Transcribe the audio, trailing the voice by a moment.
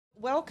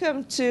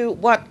Welcome to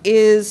what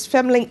is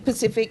FemLink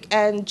Pacific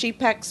and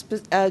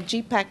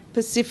GPAC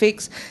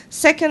Pacific's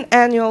second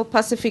annual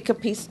Pasifika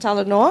Peace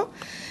Talanoa.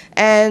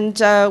 And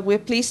we're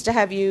pleased to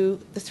have you,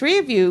 the three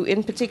of you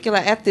in particular,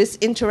 at this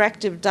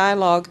interactive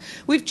dialogue.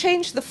 We've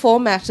changed the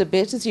format a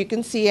bit, as you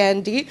can see,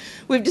 Andy.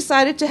 We've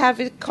decided to have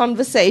a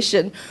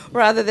conversation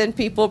rather than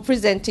people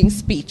presenting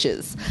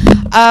speeches.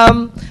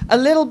 A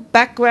little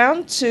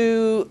background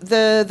to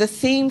the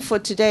theme for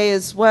today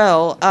as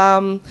well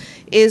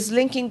is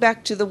linking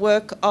back to the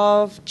work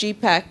of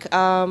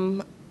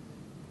GPAC.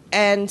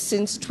 And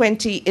since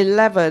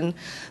 2011,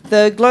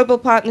 the Global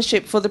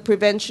Partnership for the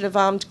Prevention of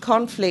Armed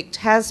Conflict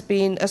has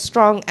been a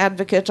strong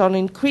advocate on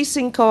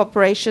increasing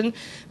cooperation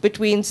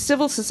between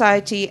civil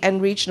society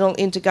and regional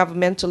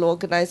intergovernmental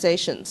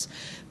organizations,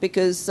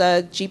 because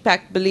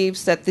GPAC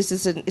believes that this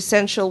is an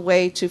essential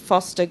way to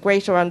foster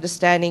greater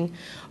understanding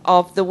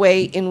of the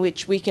way in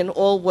which we can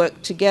all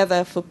work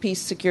together for peace,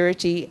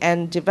 security,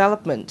 and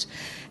development.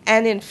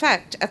 And in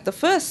fact, at the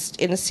first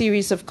in a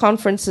series of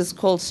conferences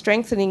called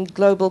Strengthening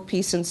Global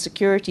Peace and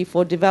Security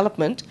for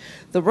Development,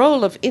 the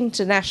role of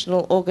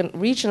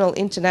regional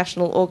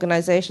international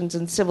organizations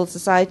and civil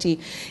society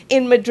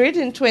in Madrid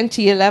in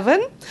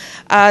 2011,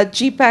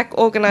 GPAC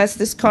organized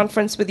this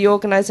conference with the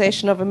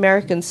Organization of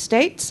American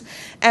States,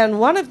 and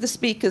one of the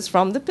speakers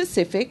from the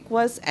Pacific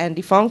was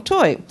Andy Fong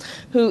Toy,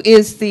 who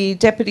is the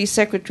Deputy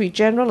Secretary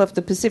General of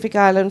the Pacific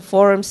Island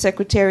Forum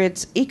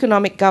Secretariat's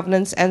Economic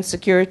Governance and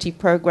Security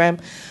Program,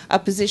 a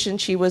position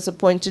she was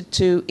appointed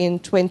to in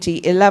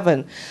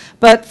 2011.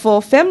 But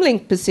for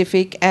FemLink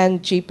Pacific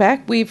and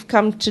GPAC, we've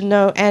come to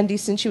know Andy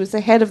since she was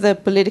the head of the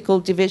political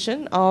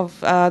division of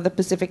the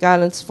Pacific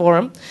Islands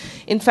Forum.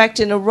 In fact,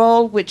 in a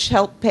role which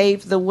helped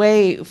pave the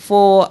way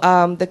for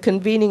the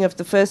convening of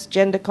the first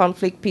Gender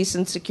Conflict, Peace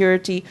and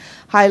Security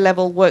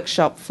high-level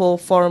workshop for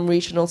Forum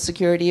regional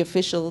security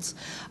officials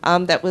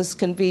that was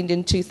convened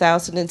in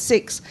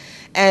 2006.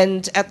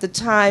 And at the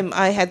time,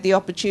 I had the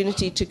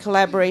opportunity to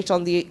collaborate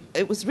on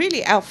it was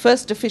really our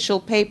first official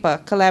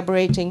paper,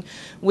 collaborating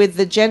with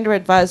the gender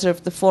advisor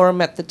of the forum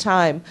at the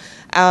time.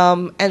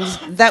 And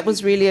that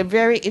was really a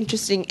very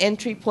interesting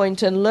entry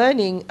point and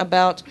learning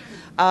about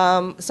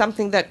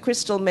something that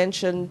Crystal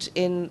mentioned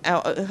in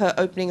her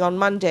opening on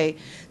Monday,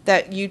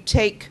 that you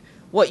take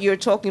what you're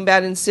talking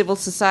about in civil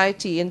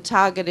society and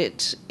target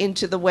it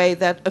into the way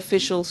that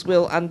officials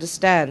will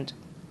understand.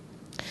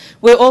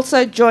 We're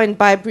also joined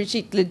by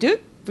Brigitte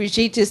Leduc.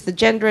 Brigitte is the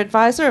gender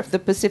advisor of the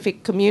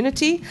Pacific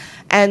community,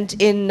 and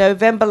in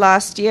November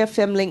last year,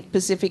 FemLink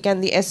Pacific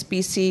and the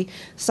SBC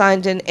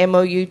signed an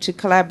MOU to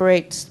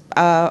collaborate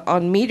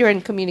on media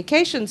and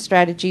communication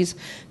strategies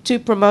to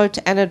promote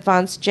and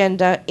advance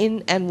gender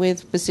in and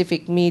with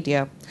Pacific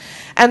media.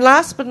 And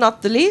last but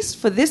not the least,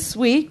 for this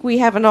week, we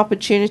have an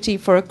opportunity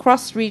for a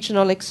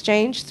cross-regional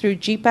exchange through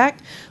GPAC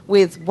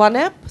with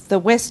ONEP, the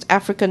West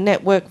African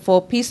Network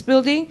for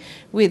Peacebuilding,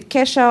 with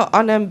Kesha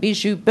Onam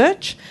Bijou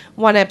Birch,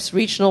 ONEP's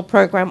Regional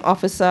Program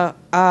Officer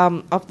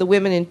of the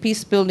Women in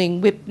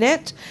Peacebuilding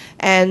WIPNet.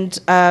 And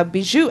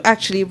Bijou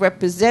actually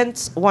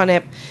represents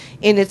ONEP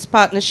in its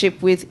partnership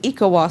with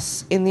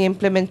ECOWAS in the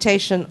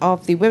implementation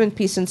of the Women,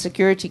 Peace and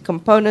Security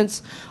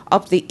components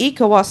of the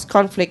ECOWAS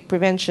Conflict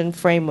Prevention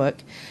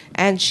Framework.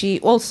 And she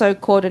also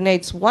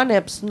coordinates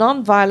ONEP's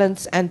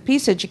Nonviolence and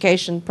Peace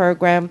Education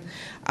Program,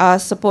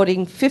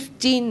 supporting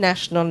 15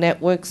 national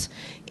networks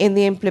in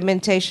the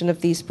implementation of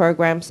these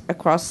programs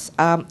across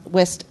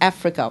West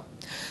Africa.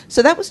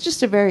 So that was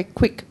just a very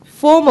quick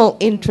formal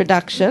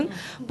introduction,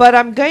 but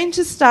I'm going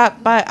to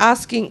start by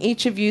asking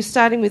each of you,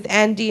 starting with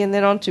Andy and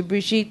then on to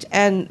Brigitte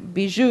and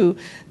Bijou,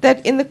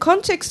 that in the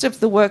context of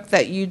the work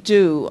that you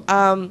do,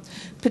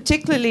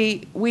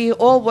 particularly we're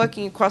all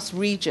working across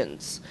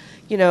regions,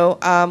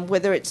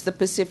 whether it's the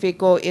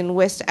Pacific or in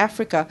West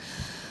Africa.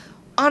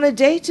 On a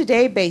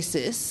day-to-day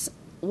basis,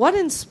 what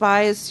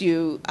inspires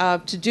you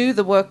to do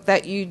the work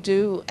that you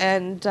do,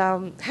 and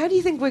how do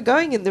you think we're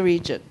going in the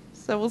region?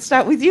 So we'll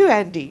start with you,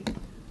 Andy.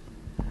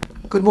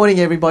 Good morning,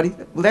 everybody.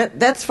 Well,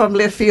 that's from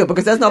left field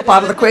because that's not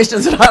part of the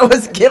questions that I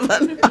was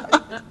given.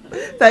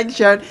 Thanks,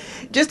 Sharon.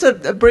 Just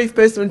a brief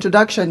personal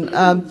introduction.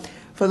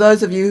 For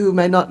those of you who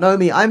may not know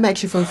me, I'm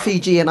actually from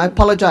Fiji, and I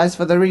apologize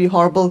for the really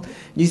horrible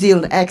New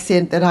Zealand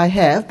accent that I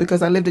have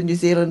because I lived in New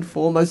Zealand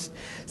for almost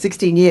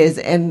 16 years,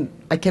 and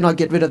I cannot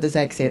get rid of this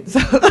accent.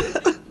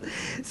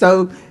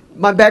 So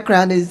my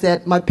background is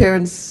that my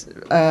parents,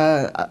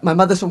 my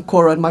mother's from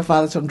Kora and my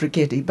father's from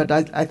Driketi, but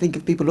I think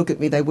if people look at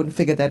me, they wouldn't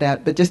figure that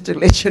out. But just to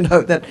let you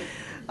know that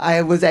I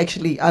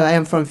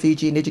am from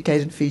Fiji and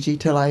educated in Fiji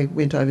till I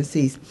went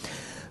overseas.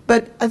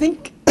 But I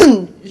think,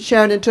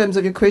 Sharon, in terms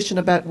of your question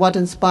about what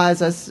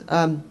inspires us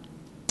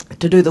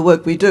to do the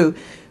work we do,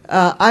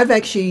 I've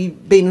actually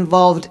been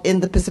involved in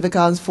the Pacific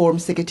Islands Forum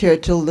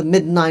Secretariat till the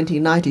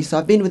mid-1990s. So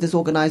I've been with this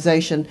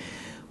organization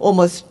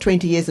almost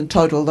 20 years in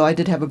total, though I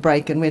did have a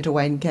break and went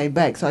away and came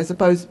back. So I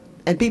suppose,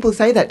 and people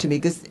say that to me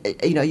because,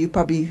 you've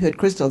probably heard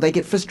Crystal, they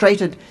get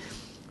frustrated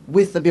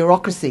with the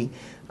bureaucracy.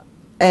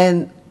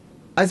 And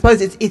I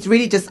suppose it's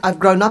really just, I've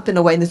grown up in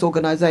a way in this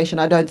organization.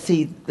 I don't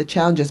see the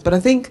challenges. But I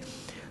think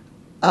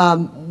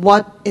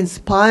what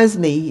inspires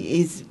me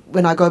is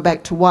when I go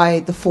back to why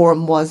the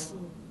forum was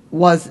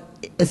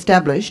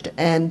established.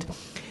 And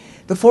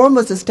the forum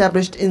was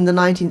established in the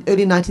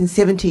early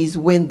 1970s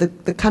when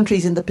the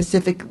countries in the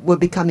Pacific were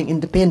becoming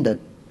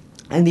independent.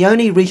 And the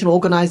only regional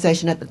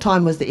organization at the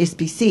time was the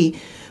SPC,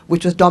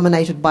 which was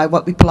dominated by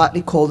what we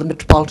politely call the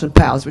metropolitan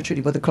powers, which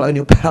really were the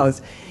colonial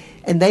powers.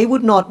 And they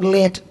would not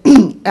let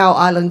our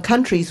island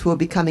countries who were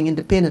becoming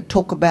independent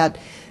talk about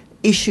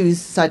issues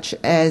such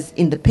as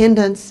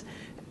independence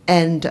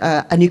and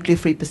a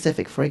nuclear-free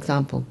Pacific, for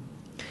example.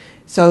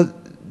 So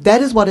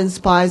that is what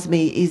inspires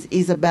me,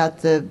 is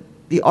about the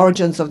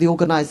origins of the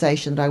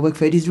organization that I work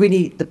for. It is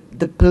really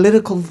the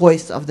political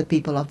voice of the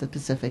people of the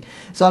Pacific.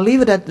 So I'll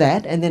leave it at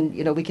that, and then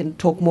we can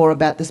talk more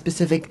about the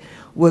specific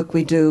work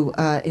we do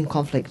in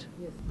conflict.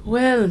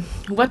 Well,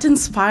 what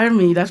inspired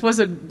me, that was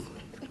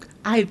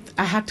I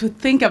had to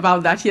think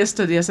about that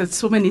yesterday. I said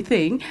so many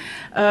things.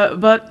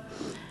 But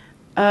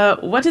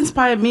what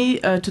inspired me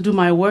to do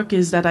my work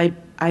is that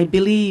I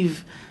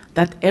believe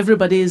that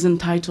everybody is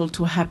entitled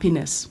to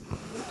happiness.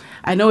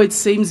 I know it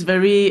seems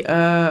very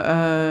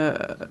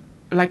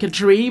like a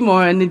dream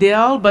or an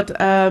ideal, but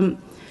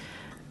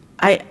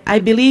I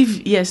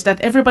believe, yes, that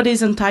everybody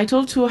is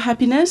entitled to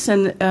happiness,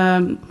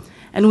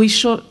 and we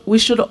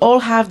should all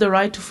have the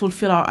right to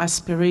fulfill our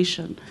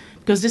aspiration,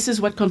 because this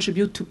is what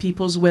contributes to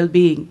people's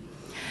well-being.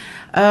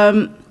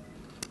 And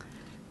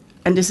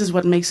this is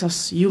what makes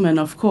us human,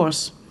 of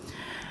course.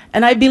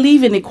 And I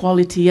believe in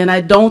equality, and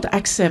I don't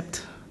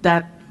accept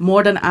that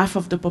more than half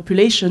of the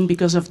population,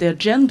 because of their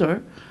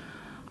gender,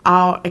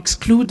 are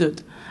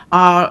excluded,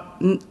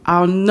 don't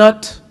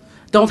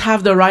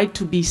have the right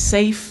to be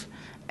safe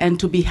and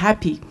to be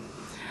happy.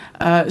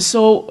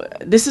 So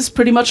this is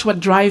pretty much what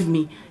drives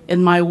me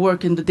in my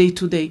work in the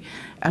day-to-day,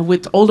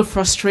 with all the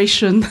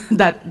frustration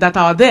that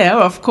are there,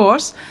 of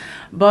course.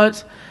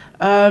 But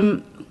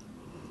what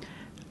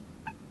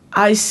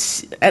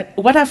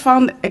I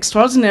found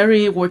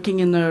extraordinary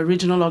working in a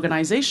regional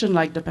organization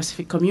like the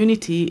Pacific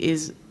Community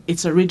is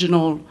its a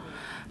regional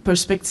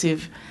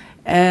perspective.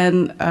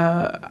 And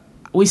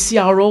we see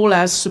our role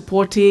as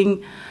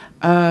supporting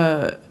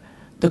the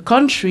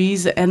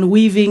countries and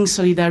weaving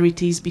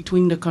solidarities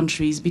between the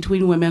countries,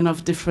 between women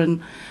of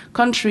different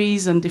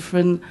countries and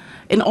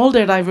in all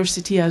their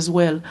diversity as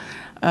well.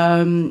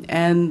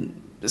 And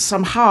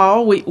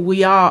somehow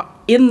we are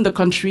in the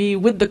country,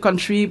 with the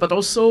country, but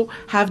also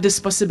have this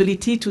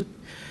possibility to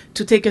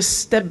take a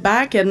step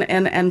back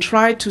and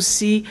try to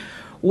see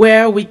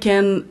where we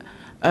can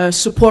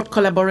support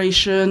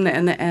collaboration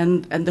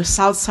and the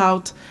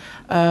South-South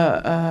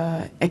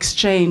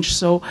exchange.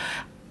 So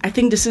I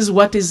think this is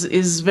what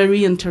is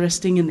very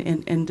interesting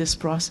in this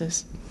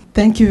process.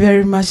 Thank you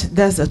very much.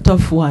 That's a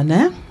tough one,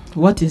 eh?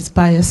 What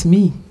inspires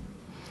me?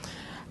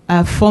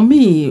 For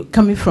me,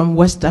 coming from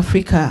West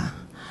Africa,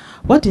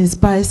 what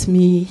inspires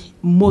me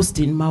most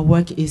in my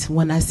work is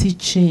when I see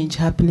change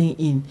happening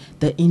in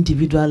the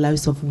individual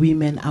lives of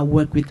women I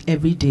work with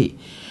every day.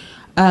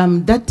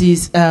 That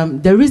is,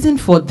 the reason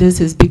for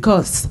this is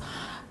because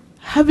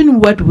having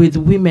worked with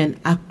women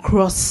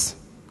across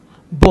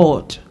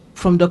board,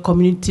 from the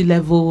community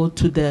level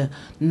to the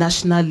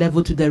national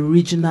level to the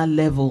regional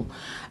level,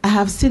 I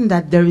have seen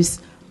that there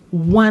is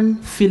one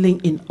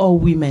feeling in all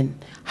women,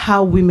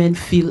 how women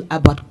feel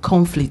about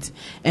conflict,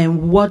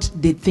 and what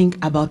they think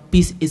about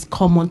peace is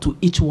common to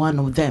each one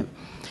of them.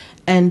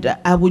 And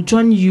I will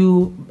join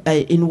you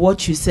in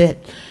what you said.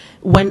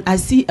 When I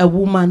see a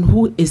woman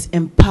who is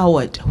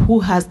empowered, who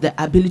has the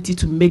ability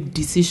to make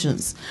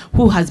decisions,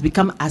 who has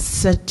become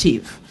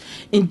assertive.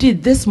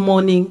 Indeed, this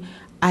morning,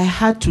 I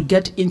had to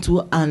get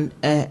into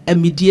a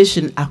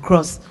mediation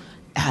across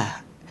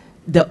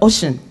the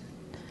ocean.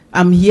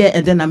 I'm here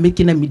and then I'm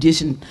making a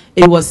mediation.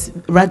 It was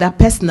rather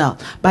personal.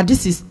 But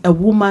this is a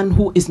woman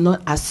who is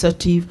not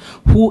assertive,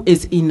 who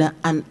is in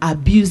an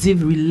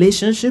abusive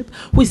relationship,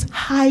 who is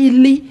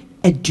highly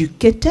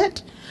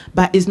educated,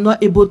 but is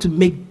not able to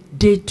make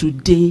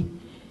day-to-day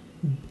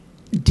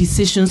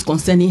decisions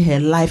concerning her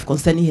life,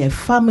 concerning her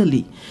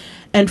family.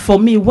 And for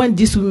me, when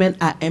these women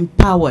are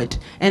empowered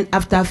and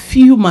after a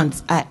few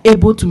months are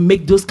able to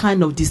make those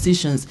kind of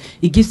decisions,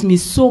 it gives me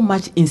so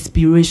much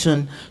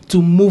inspiration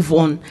to move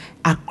on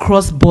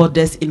across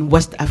borders in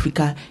West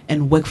Africa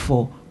and work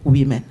for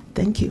women.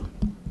 Thank you.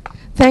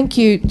 Thank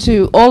you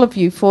to all of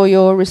you for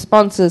your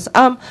responses.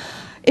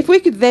 If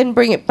we could then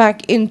bring it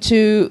back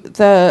into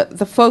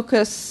the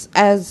focus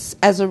as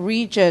a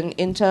region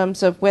in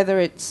terms of whether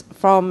it's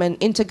from an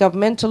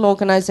intergovernmental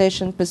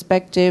organization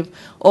perspective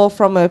or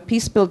from a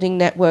peace-building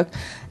network.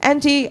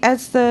 Andy,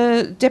 as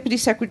the Deputy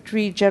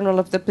Secretary General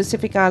of the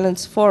Pacific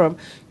Islands Forum,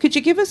 could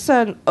you give us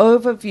an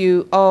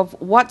overview of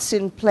what's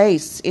in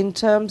place in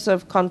terms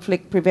of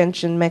conflict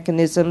prevention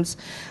mechanisms,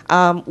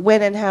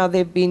 when and how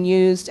they've been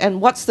used, and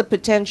what's the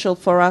potential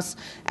for us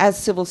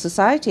as civil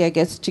society, I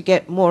guess, to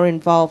get more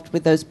involved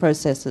with those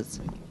processes?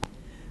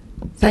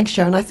 Thanks,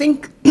 Sharon. I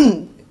think,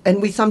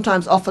 and we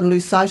sometimes often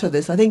lose sight of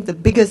this, I think the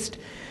biggest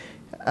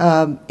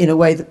in a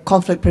way, the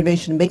conflict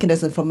prevention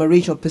mechanism from a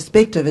regional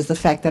perspective is the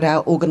fact that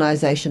our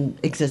organization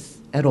exists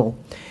at all.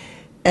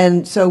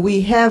 And so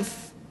we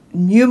have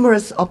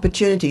numerous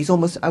opportunities,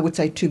 almost I would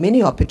say too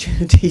many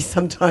opportunities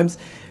sometimes,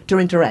 to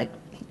interact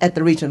at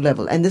the regional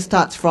level. And this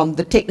starts from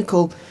the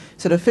technical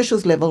sort of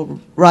officials level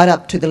right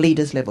up to the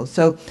leaders level.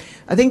 So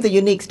I think the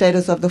unique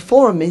status of the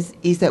forum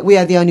is that we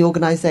are the only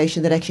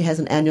organization that actually has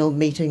an annual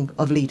meeting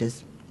of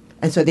leaders.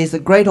 And so there's a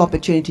great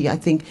opportunity, I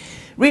think,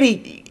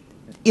 really,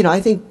 I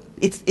think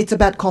it's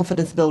about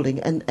confidence building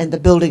and the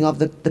building of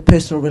the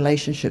personal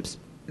relationships.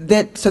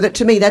 So that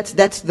to me, that's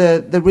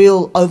the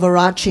real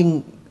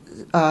overarching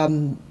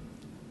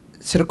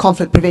sort of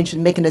conflict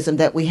prevention mechanism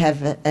that we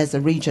have as a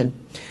region.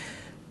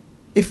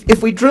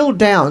 If we drill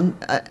down,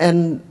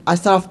 and I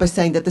start off by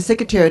saying that the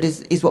Secretariat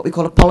is what we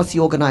call a policy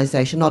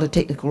organization, not a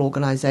technical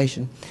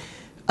organization.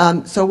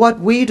 So what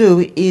we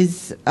do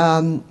is,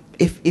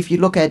 if you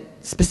look at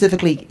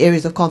specifically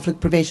areas of conflict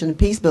prevention and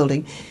peace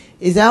building,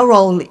 is our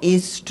role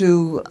is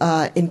to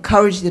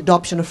encourage the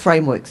adoption of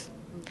frameworks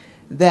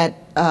that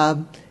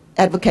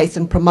advocates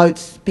and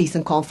promotes peace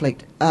and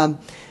conflict.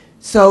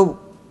 So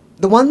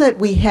the one that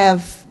we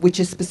have, which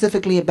is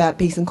specifically about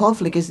peace and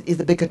conflict, is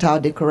the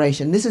Bikatawa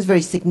Declaration. This is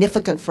very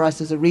significant for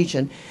us as a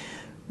region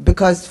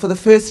because for the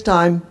first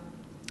time,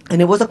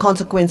 and it was a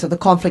consequence of the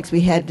conflicts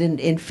we had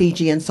in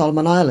Fiji and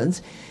Solomon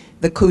Islands,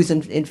 the coups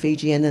in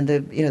Fiji and then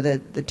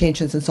the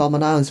tensions in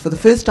Solomon Islands. For the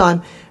first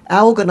time,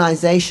 our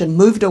organization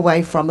moved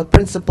away from a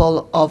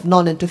principle of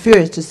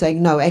non-interference to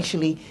saying, no,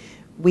 actually,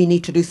 we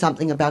need to do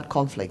something about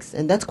conflicts.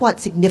 And that's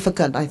quite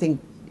significant, I think,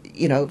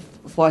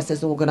 for us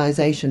as an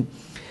organization.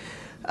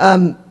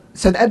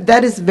 So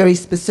that is very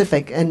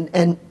specific. And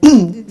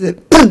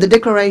the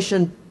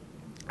declaration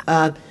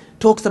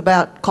talks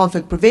about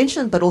conflict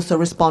prevention, but also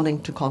responding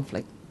to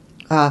conflict.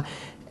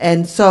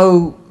 And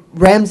so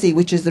Ramsey,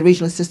 which is the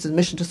Regional Assistance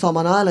Mission to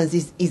Solomon Islands,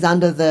 is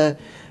under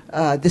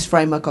this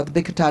framework of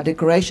the Bikatawa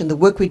Declaration. The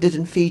work we did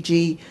in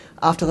Fiji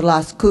after the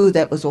last coup,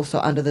 that was also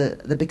under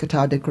the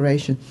Bikatawa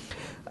Declaration.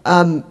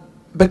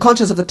 But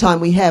conscious of the time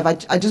we have,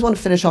 I just want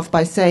to finish off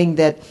by saying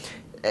that,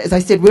 as I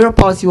said, we're a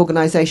policy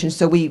organization,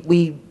 so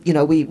we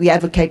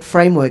advocate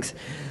frameworks.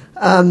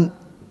 And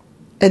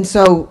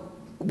so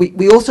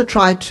we also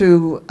try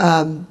to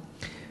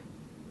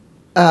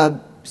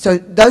so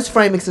those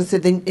frameworks, as I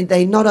said,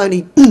 they're not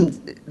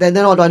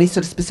only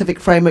sort of specific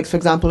frameworks, for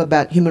example,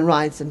 about human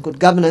rights and good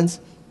governance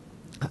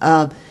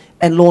and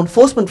law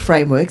enforcement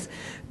frameworks,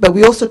 but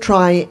we also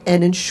try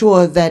and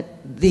ensure that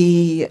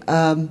the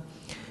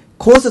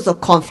causes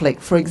of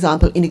conflict, for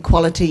example,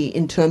 inequality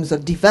in terms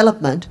of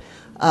development,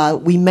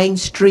 we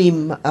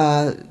mainstream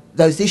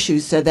those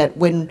issues so that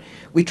when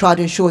we try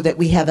to ensure that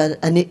we have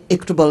an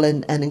equitable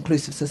and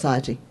inclusive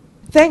society.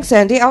 Thanks,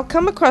 Andy. I'll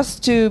come across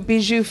to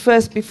Bijou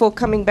first before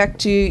coming back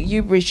to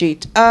you,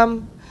 Brigitte,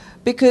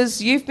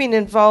 because you've been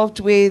involved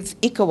with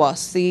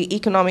ECOWAS, the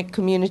Economic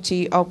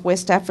Community of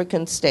West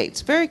African States.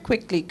 Very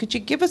quickly, could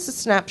you give us a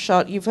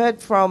snapshot? You've heard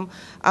from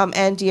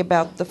Andy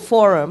about the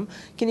forum.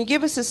 Can you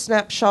give us a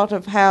snapshot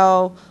of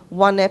how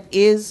ONEP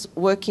is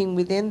working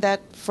within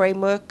that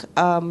framework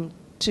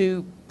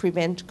to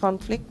prevent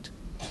conflict?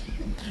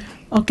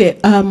 Okay,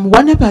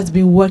 ONEP has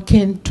been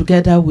working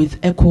together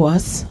with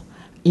ECOWAS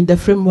in the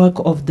framework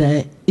of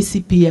the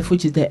ECPF,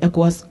 which is the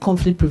ECOWAS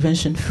Conflict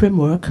Prevention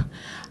Framework,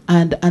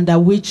 and under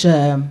which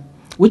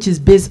is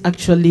based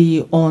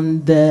actually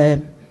on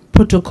the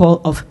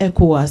protocol of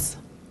ECOWAS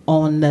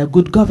on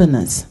good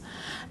governance.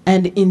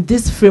 And in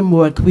this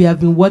framework, we have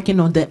been working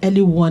on the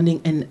early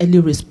warning and early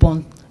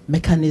response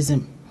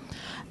mechanism.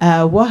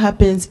 What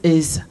happens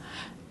is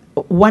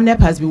ONEP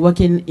has been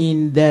working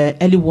in the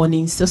early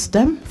warning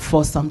system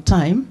for some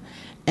time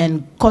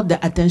and caught the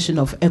attention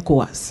of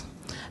ECOWAS.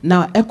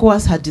 Now,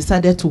 ECOWAS had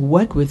decided to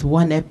work with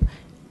ONEP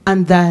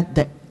under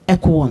the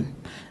ECO1.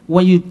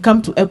 When you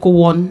come to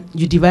ECO1,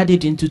 you divide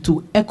it into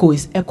two. ECO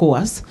is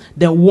ECOWAS,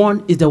 then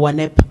one is the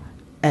ONEP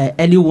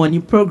early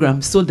warning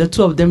program. So the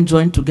two of them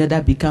joined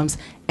together becomes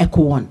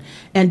ECO1.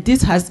 And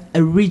this has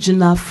a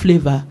regional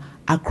flavor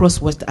across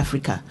West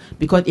Africa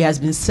because it has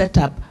been set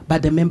up by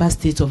the member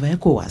states of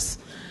ECOWAS.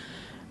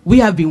 We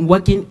have been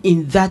working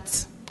in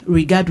that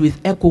regard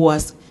with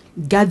ECOWAS,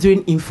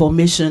 gathering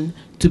information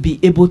to be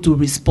able to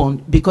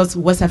respond because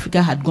West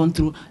Africa had gone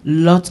through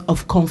lots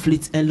of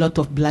conflicts and lot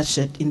of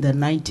bloodshed in the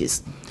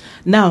 90s.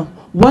 Now,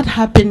 what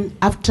happened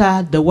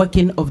after the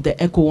working of the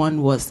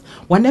ECO1 was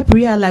ONEP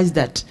realized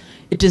that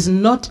it is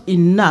not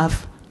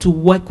enough to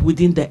work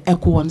within the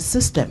ECO1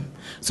 system.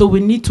 So we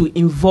need to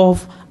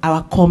involve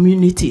our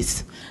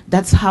communities.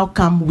 That's how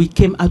come we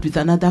came out with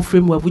another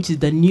framework, which is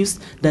the NEWS,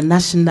 the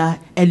National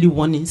Early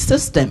Warning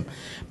System,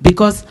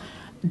 because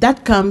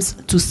that comes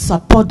to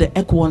support the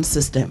ECO1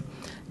 system.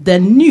 The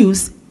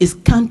NEWS is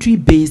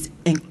country-based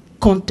and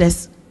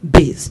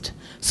context-based.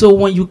 So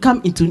when you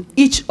come into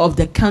each of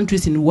the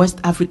countries in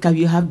West Africa,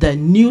 you have the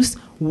NEWS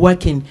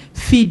working,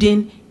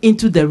 feeding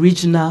into the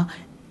regional,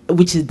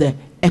 which is the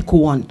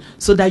ECO1,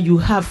 so that you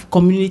have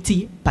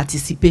community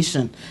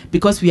participation,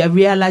 because we have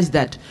realized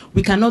that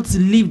we cannot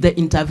leave the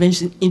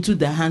intervention into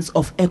the hands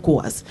of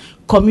ECOWAS.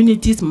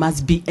 Communities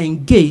must be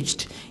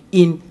engaged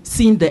in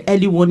seeing the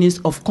early warnings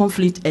of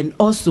conflict and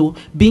also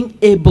being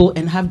able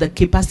and have the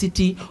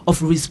capacity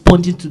of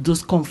responding to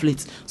those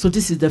conflicts. So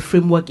this is the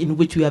framework in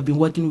which we have been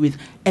working with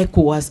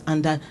ECOWAS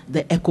under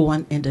the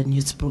ECO1 and the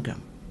News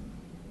program.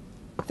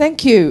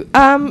 Thank you.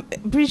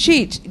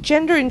 Brigitte,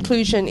 gender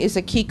inclusion is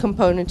a key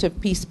component of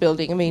peace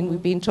building. I mean,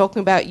 we've been talking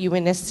about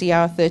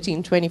UNSCR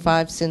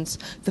 1325 since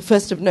the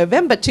 1st of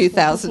November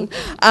 2000.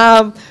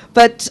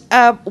 But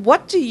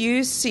what do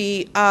you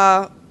see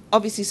are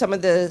obviously some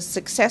of the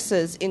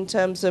successes in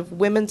terms of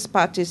women's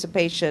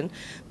participation,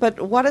 but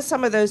what are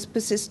some of those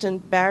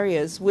persistent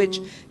barriers which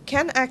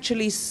can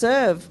actually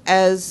serve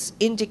as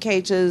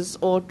indicators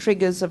or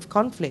triggers of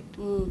conflict?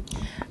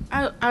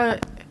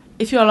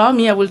 If you allow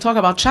me, I will talk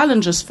about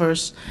challenges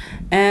first.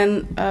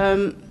 And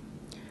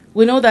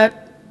we know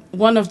that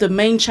one of the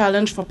main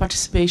challenges for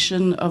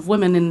participation of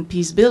women in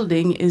peace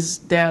building is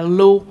their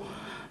low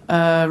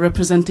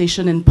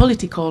representation in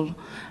political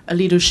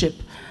leadership,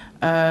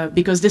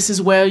 because this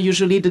is where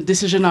usually the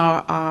decisions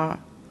are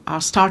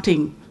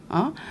starting.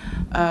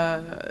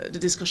 The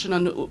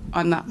discussion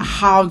on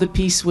how the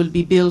peace will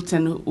be built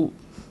and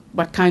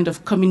what kind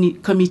of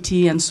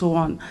committee and so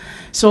on.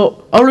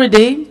 So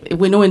already,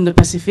 we know in the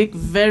Pacific,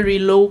 very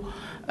low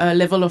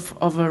level of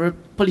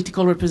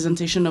political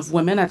representation of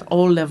women at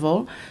all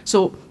levels.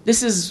 So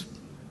this is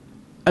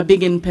a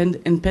big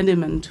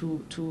impediment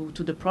to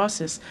the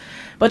process.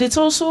 But it's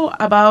also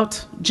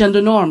about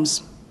gender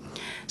norms.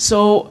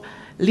 So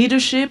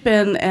leadership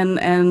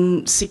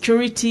and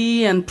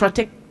security and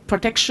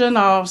protection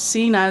are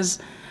seen as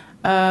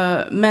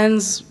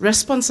men's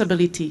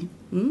responsibility.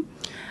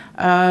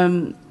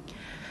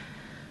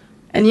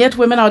 And yet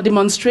women are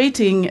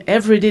demonstrating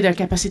every day their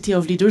capacity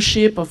of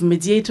leadership, of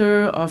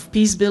mediator, of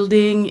peace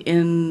building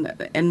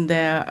in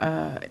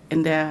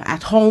their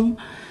at home,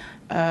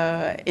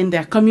 in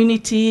their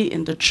community,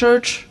 in the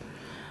church,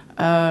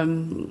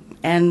 and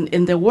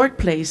in their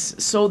workplace.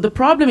 So the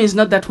problem is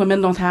not that women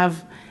don't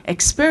have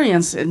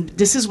experience, and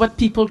this is what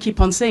people keep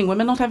on saying,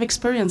 women don't have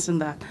experience in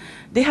that.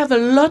 They have a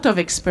lot of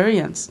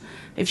experience.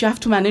 If you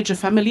have to manage a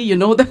family, you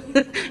know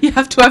that you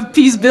have to have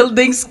peace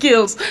building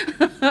skills.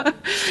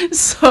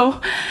 So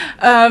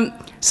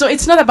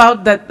it's not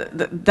about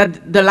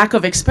that the lack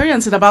of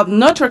experience, it's about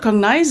not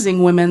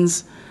recognizing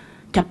women's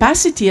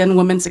capacity and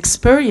women's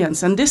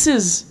experience, and this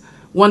is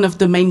one of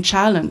the main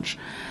challenge.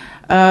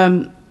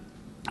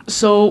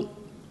 So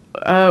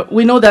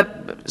we know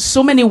that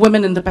so many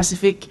women in the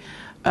Pacific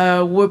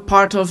were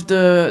part of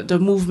the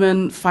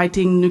movement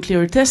fighting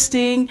nuclear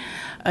testing.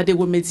 They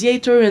were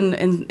mediator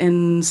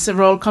in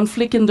several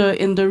conflicts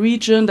in the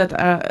region that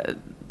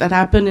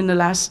happened in the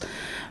last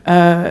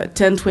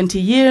 10, 20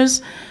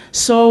 years.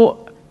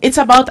 So it's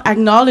about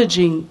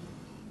acknowledging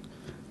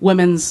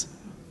women's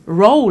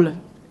role,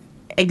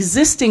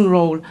 existing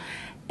role,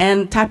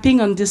 and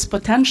tapping on this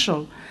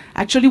potential.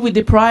 Actually, we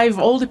deprive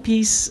all the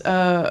peace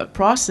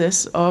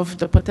process of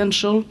the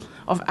potential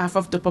of half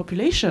of the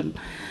population.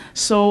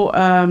 So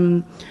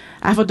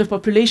half of the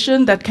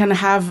population that can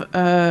have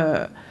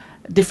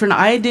different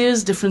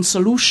ideas, different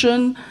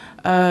solutions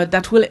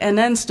that will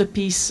enhance the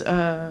peace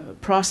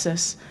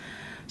process.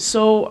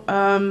 So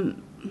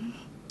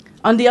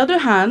on the other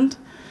hand,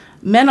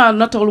 men are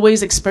not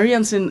always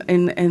experienced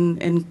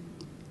in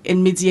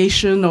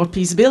mediation or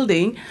peace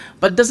building,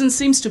 but doesn't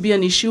seem to be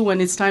an issue when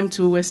it's time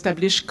to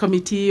establish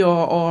committee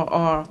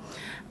or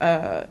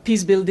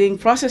peace building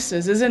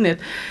processes, isn't it?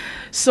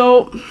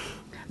 So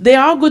there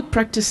are good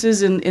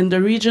practices in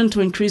the region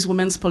to increase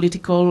women's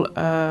political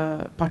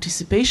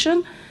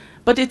participation,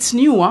 but it's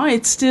new.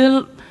 It's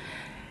still,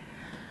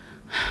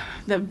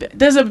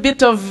 there's a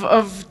bit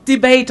of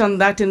debate on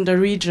that in the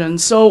region.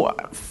 So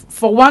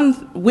for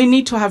one, we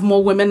need to have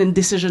more women in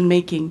decision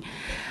making.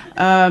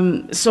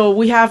 So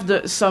we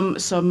have some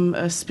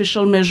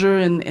special measure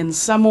in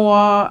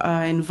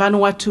Samoa, in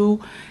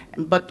Vanuatu,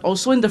 but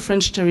also in the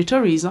French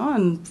territories,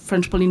 in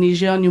French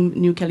Polynesia,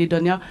 New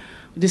Caledonia.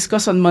 We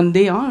discussed on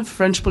Monday,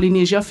 French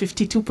Polynesia,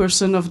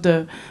 52% of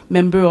the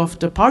members of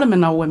the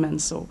parliament are women.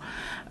 So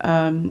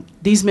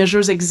these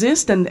measures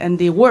exist and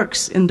they work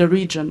in the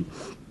region.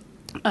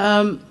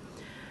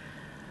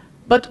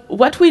 But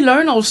what we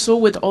learn also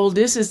with all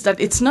this is that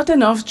it's not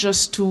enough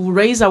just to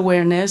raise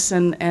awareness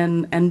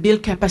and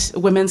build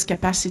women's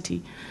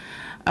capacity.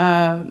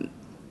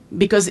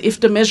 Because if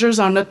the measures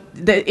are not,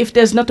 if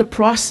there's not a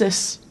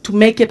process to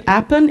make it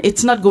happen,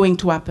 it's not going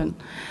to happen.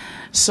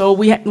 So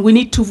we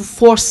need to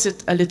force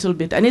it a little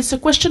bit. And it's a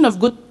question of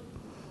good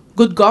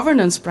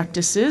governance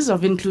practices,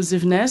 of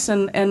inclusiveness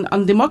and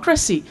on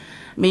democracy.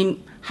 I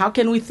mean, how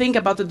can we think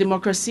about a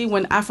democracy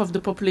when half of the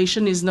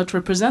population is not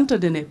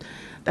represented in it?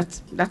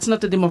 That's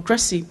not a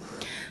democracy.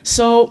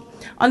 So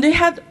on the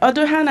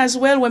other hand as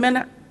well,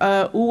 women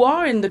who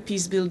are in the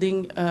peace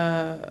building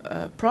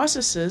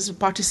processes, who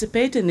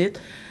participate in it,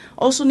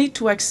 also need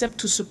to accept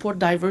to support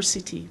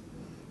diversity.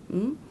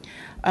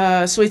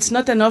 So it's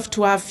not enough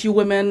to have few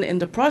women in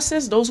the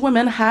process. Those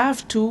women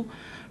have to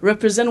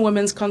represent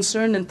women's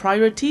concern and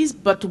priorities,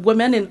 but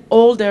women in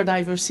all their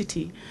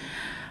diversity.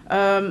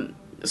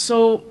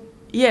 So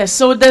yes,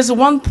 so there's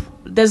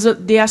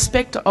the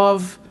aspect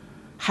of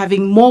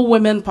having more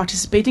women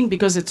participating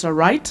because it's a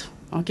right,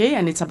 okay,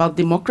 and it's about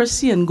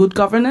democracy and good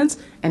governance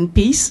and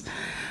peace.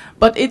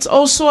 But it's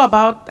also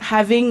about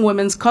having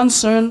women's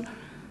concern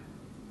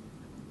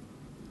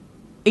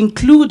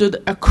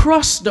included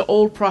across the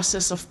whole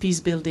process of peace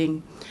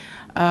building.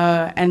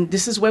 And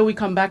this is where we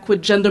come back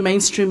with gender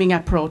mainstreaming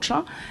approach.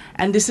 Huh?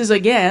 And this is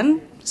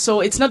again, so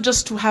it's not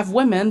just to have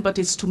women, but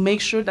it's to make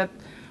sure that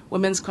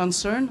women's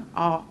concern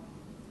are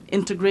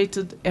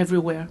integrated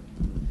everywhere.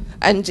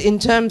 And in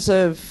terms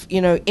of,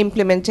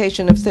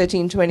 implementation of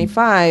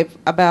 1325,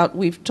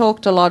 we've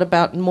talked a lot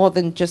about more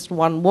than just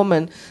one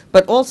woman,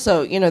 but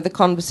also, the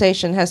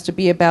conversation has to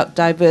be about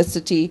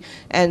diversity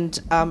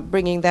and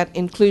bringing that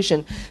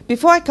inclusion.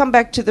 Before I come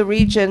back to the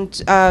region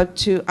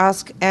to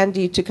ask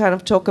Andy to kind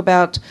of talk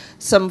about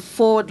some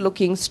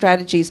forward-looking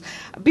strategies,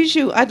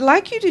 Bijou, I'd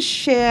like you to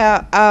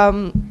share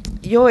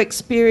your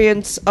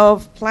experience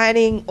of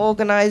planning,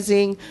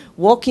 organizing,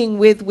 working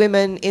with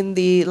women in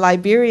the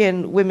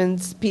Liberian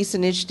Women's Peace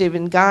Initiative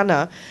in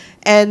Ghana,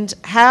 and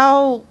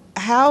how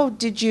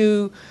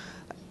you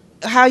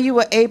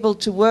were able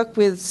to work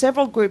with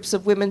several groups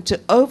of women to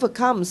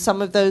overcome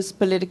some of those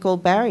political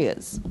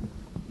barriers.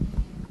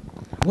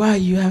 Wow,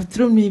 you have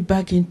thrown me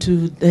back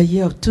into the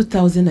year of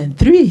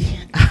 2003.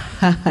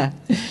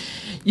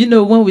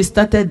 When we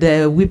started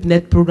the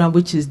WIPNET program,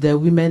 which is the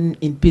Women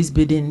in Peace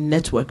Building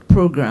Network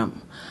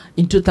program,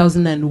 in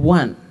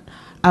 2001,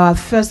 our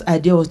first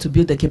idea was to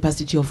build the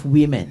capacity of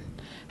women,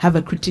 have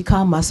a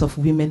critical mass of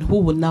women who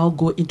will now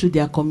go into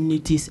their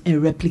communities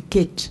and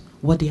replicate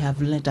what they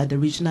have learned at the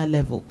regional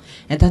level.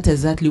 And that's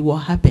exactly what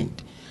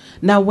happened.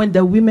 Now, when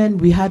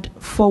we had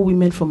 4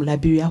 women from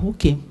Liberia who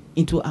came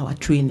into our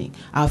training,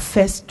 our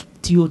first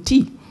TOT.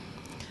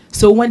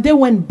 So when they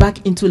went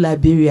back into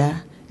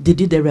Liberia, they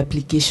did the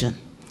replication.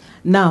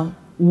 Now,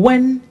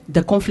 when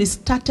the conflict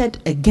started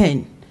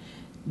again,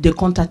 they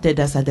contacted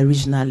us at the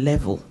regional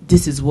level.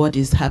 This is what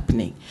is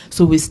happening.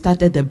 So we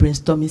started the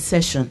brainstorming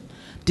session.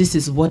 This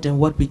is what and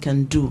what we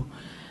can do.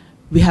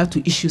 We have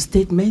to issue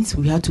statements.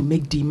 We have to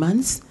make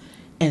demands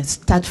and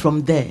start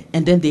from there.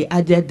 And then they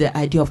added the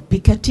idea of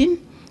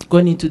picketing,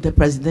 going into the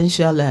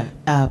presidential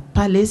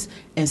palace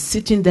and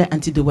sitting there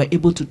until they were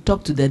able to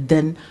talk to the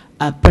then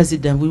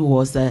president, who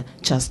was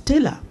Charles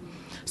Taylor.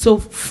 So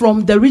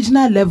from the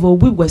regional level,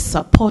 we were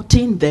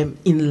supporting them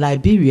in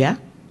Liberia,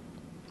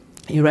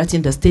 in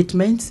writing the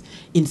statements,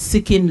 in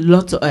seeking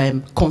lots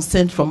of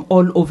consent from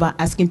all over,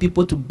 asking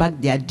people to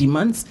back their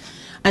demands,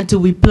 until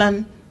we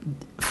planned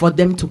for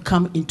them to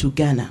come into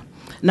Ghana.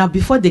 Now,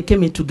 before they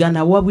came into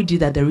Ghana, what we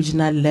did at the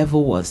regional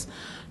level was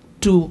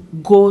to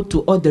go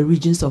to all the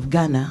regions of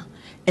Ghana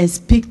and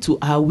speak to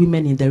our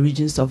women in the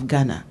regions of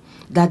Ghana,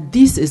 that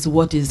this is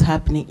what is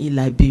happening in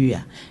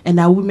Liberia, and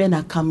our women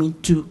are coming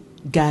to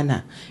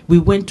Ghana. We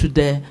went to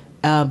the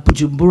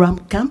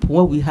Bujumbura camp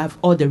where we have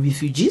all the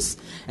refugees,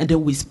 and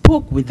then we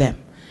spoke with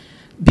them.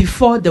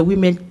 Before the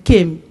women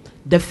came,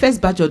 the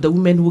first batch of the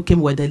women who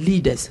came were the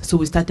leaders, so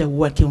we started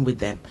working with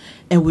them,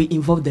 and we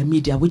involved the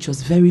media, which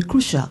was very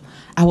crucial.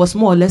 I was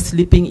more or less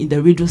sleeping in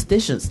the radio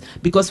stations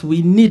because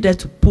we needed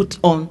to put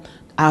on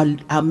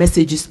our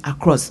messages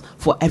across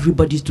for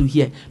everybody to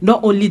hear,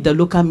 not only the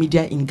local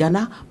media in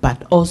Ghana,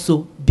 but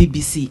also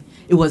BBC.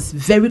 It was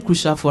very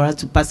crucial for us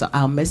to pass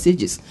our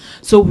messages.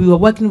 So we were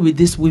working with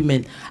these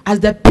women. As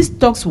the peace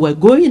talks were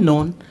going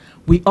on,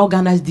 we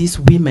organized these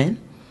women,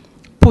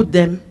 put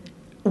them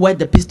where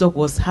the peace talk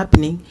was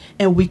happening,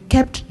 and we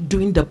kept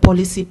doing the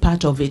policy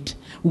part of it.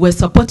 We were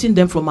supporting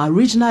them from our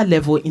regional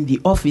level in the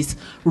office,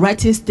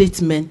 writing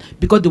statements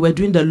because they were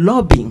doing the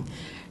lobbying.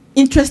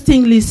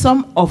 Interestingly,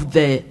 some of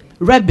the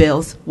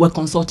rebels were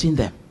consulting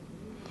them.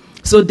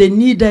 So they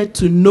needed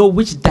to know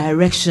which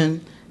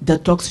direction the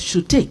talks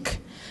should take.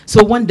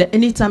 So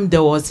anytime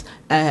there was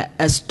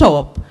a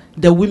stop,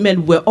 the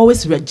women were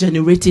always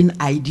regenerating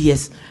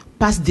ideas.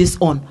 Pass this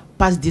on,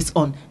 pass this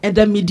on. And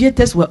the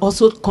mediators were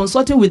also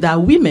consulting with our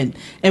women.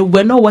 And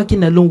we're not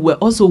working alone, we're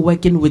also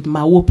working with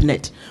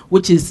MAWOPNET,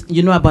 which is,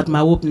 about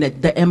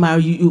MAWOPNET, the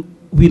MRU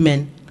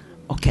women.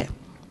 Okay.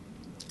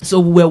 So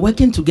we were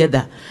working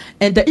together.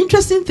 And the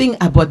interesting thing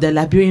about the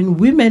Liberian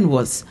women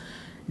was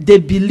they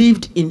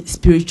believed in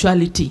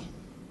spirituality.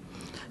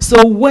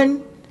 So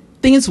when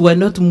things were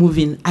not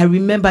moving, I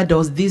remember there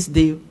was this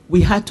day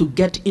we had to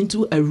get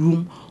into a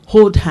room,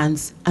 hold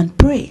hands, and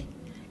pray.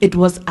 It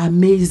was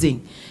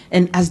amazing.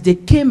 And as they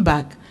came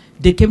back,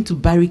 they came to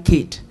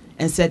barricade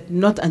and said,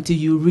 not until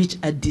you reach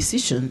a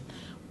decision,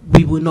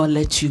 we will not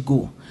let you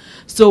go.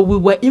 So we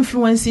were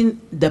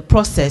influencing the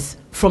process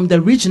from the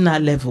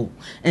regional level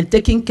and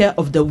taking care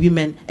of the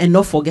women and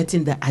not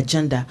forgetting the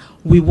agenda.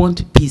 We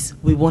want peace,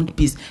 we want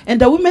peace. And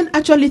the women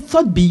actually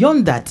thought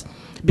beyond that,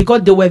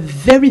 because they were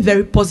very,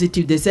 very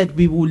positive. They said,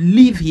 we will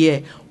live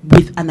here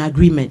with an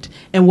agreement.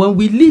 And when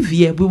we leave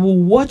here, we will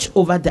watch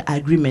over the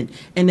agreement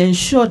and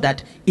ensure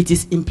that it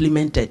is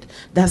implemented.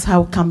 That's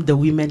how come the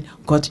women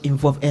got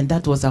involved, and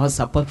that was our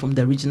support from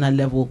the regional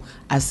level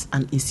as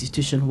an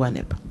institution,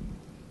 WANEP.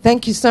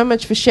 Thank you so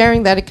much for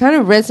sharing that. It kind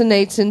of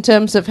resonates in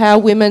terms of how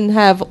women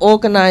have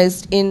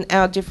organized in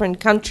our different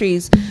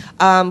countries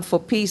for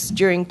peace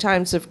during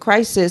times of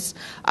crisis.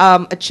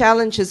 A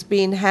challenge has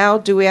been, how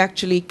do we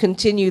actually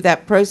continue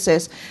that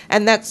process?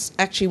 And that's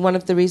actually one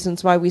of the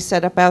reasons why we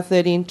set up our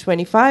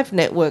 1325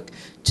 network,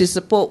 to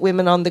support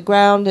women on the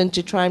ground and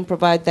to try and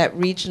provide that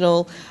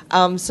regional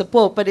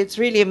support. But it's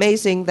really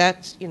amazing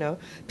that, you know,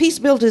 peace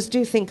builders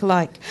do think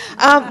alike.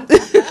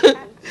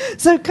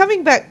 So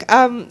coming back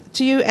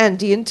to you,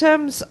 Andy, in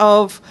terms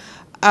of,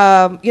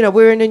 you know,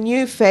 we're in a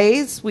new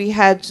phase. We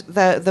had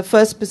the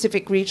first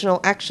Pacific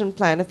Regional Action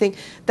Plan. I think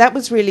that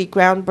was really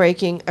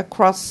groundbreaking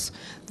across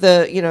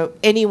the, you know,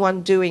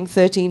 anyone doing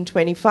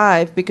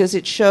 1325, because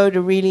it showed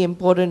a really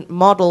important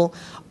model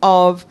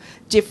of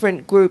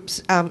different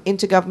groups,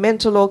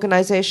 intergovernmental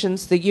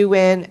organizations, the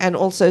UN, and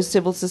also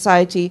civil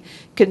society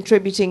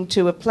contributing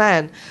to a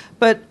plan.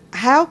 But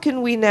how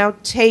can we now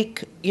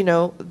take, you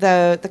know,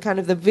 the kind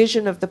of the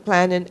vision of the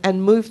plan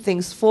and move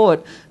things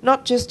forward,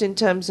 not just in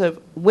terms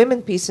of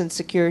women, peace and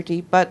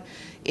security, but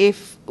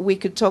if we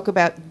could talk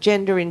about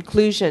gender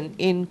inclusion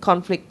in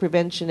conflict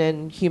prevention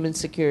and human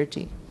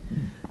security?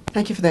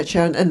 Thank you for that,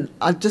 Sharon. And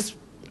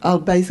I'll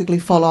basically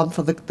follow on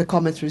from the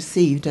comments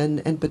received, and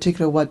in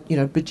particular what, you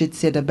know, Bridget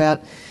said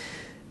about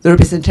the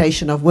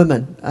representation of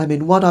women. I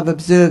mean, what I've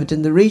observed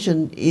in the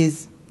region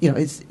is, you know,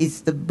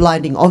 is the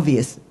blinding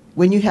obvious.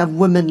 When you have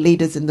women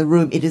leaders in the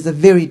room, it is a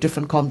very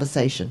different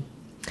conversation.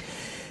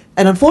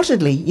 And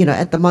unfortunately, you know,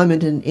 at the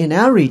moment in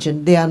our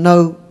region, there are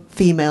no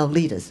female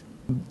leaders.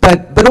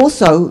 But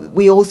also,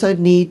 we also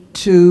need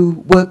to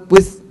work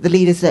with the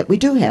leaders that we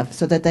do have,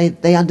 so that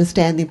they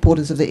understand the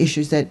importance of the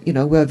issues that, you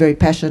know, we're very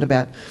passionate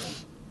about.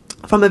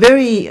 From a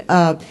very,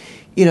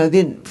 you know,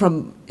 then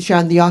from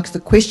Sharon, you asked the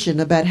question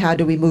about how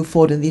do we move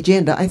forward in the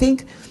agenda. I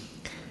think,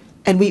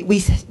 and we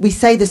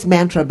say this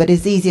mantra, but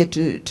it's easier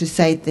to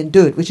say it than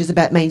do it, which is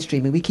about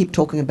mainstreaming. We keep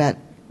talking about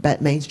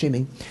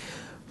mainstreaming.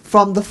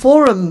 From the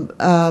forum,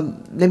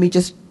 let me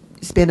just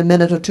spend a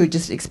minute or two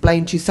just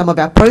explain to you some of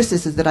our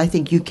processes that I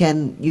think you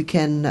can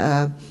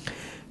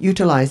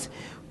utilize.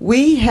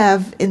 We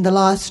have, in the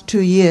last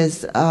 2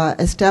 years,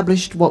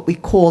 established what we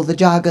call, the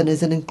jargon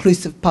is an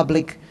inclusive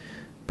public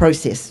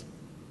process.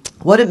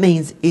 What it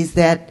means is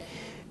that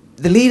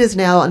the leaders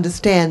now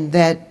understand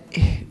that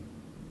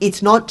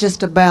it's not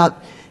just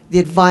about the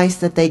advice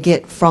that they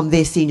get from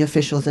their senior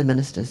officials and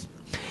ministers.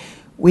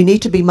 We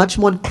need to be much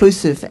more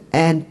inclusive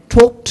and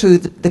talk to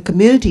the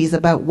communities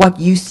about what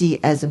you see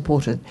as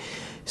important.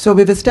 So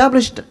we've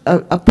established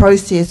a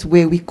process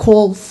where we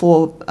call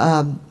for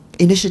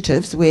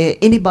initiatives where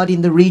anybody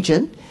in the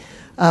region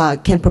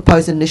can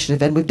propose an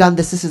initiative, and we've done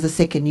this. This is the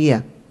second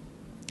year.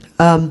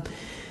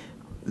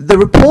 The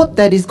report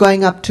that is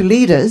going up to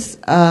leaders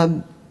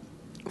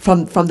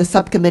from the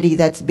subcommittee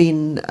that's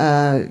been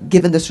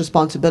given this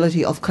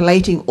responsibility of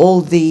collating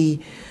all the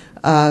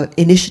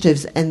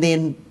initiatives and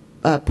then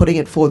putting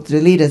it forward to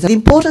the leaders. The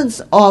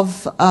importance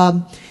of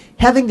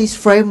having these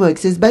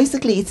frameworks is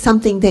basically it's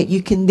something that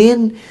you can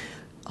then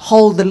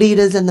hold the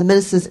leaders and the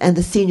ministers and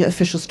the senior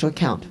officials to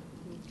account.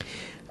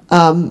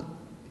 And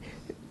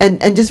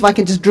just if I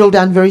can just drill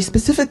down very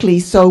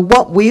specifically, so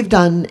what we've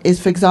done is,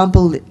 for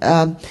example,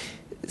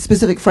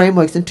 specific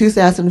frameworks. In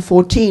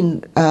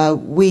 2014,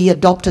 we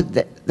adopted,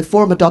 the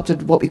forum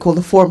adopted what we call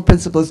the Forum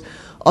Principles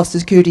of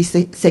Security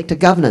Sector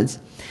Governance.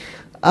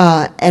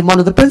 And one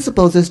of the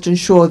principles is to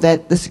ensure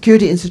that the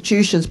security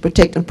institutions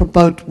protect and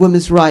promote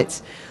women's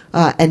rights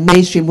and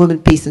mainstream women,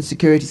 peace and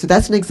security. So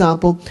that's an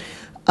example.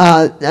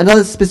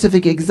 Another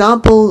specific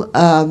example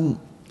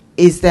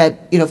is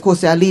that, you know, of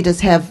course, our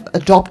leaders have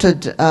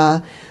adopted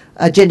a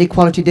gender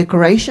equality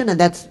declaration, and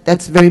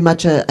that's very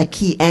much a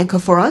key anchor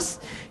for us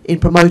in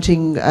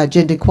promoting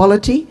gender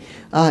equality,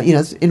 you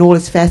know, in all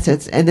its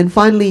facets. And then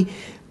finally,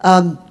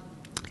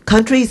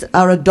 countries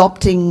are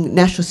adopting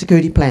national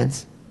security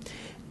plans.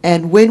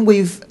 And when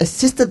we've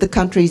assisted the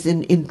countries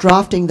in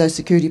drafting those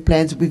security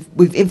plans,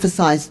 we've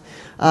emphasized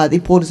the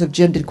importance of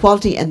gender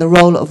equality and the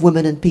role of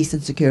women in peace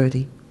and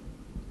security.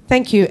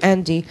 Thank you,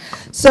 Andy.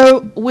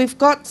 So we've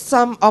got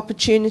some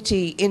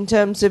opportunity in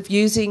terms of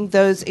using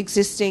those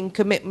existing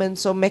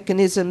commitments or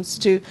mechanisms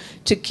to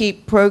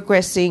keep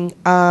progressing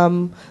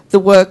the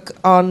work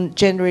on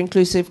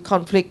gender-inclusive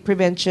conflict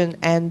prevention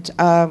and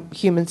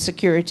human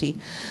security.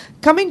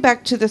 Coming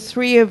back to the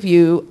three of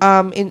you,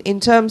 in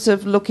terms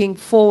of looking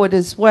forward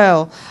as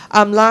well,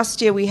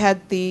 last year we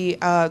had the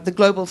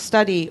global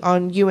study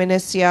on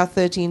UNSCR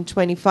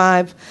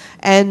 1325,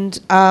 and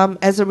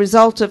as a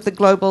result of the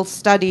global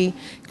study,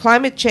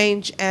 climate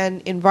change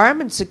and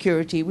environment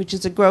security, which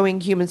is a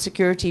growing human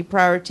security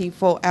priority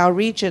for our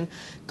region,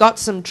 got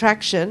some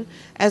traction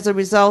as a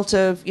result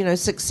of,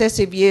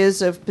 successive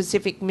years of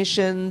Pacific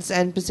missions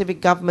and Pacific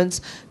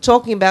governments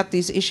talking about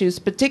these issues,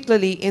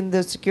 particularly in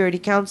the Security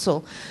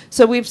Council.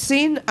 So we've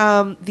seen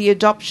the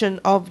adoption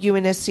of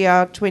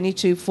UNSCR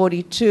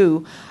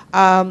 2242,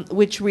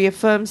 which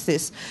reaffirms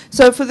this.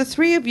 So for the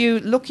three of you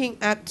looking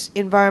at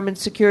environment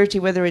security,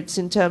 whether it's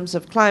in terms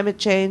of climate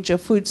change or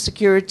food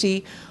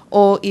security,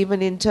 or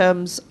even in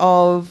terms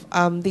of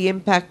the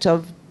impact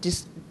of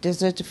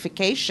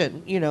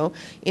desertification,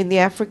 in the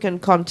African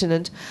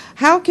continent,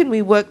 how can we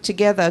work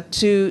together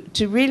to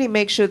really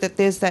make sure that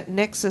there's that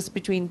nexus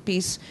between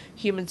peace,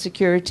 human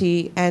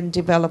security, and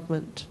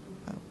development?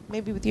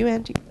 Maybe with you,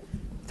 Andy.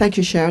 Thank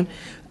you, Sharon.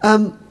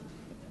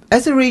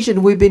 As a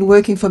region, we've been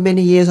working for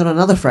many years on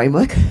another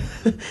framework.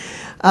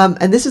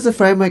 And this is a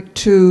framework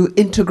to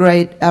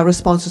integrate our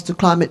responses to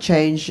climate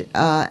change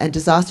and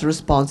disaster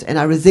response and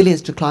our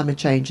resilience to climate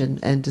change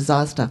and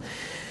disaster.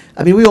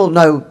 I mean, we all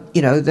know,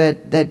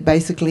 that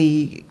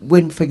basically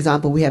when, for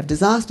example, we have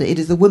disaster, it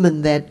is the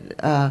women that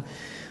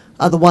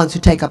are the ones who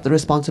take up the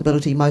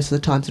responsibility most of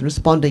the times in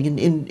responding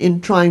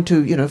in trying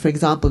to, for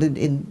example,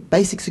 in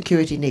basic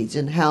security needs,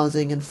 in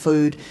housing and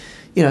food,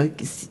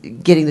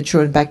 getting the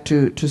children back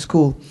to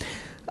school.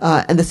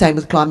 And the same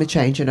with climate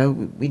change.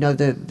 We know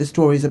the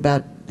stories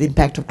about the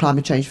impact of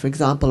climate change, for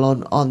example,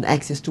 on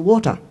access to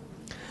water,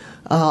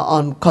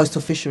 on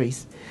coastal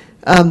fisheries.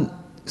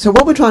 So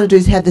what we're trying to do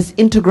is have this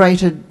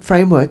integrated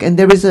framework, and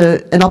there is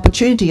an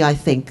opportunity, I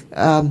think,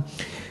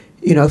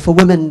 for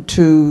women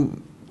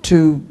to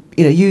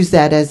use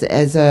that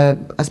as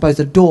I suppose,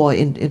 a door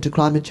into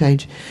climate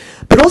change.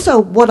 But also,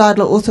 what I'd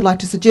also like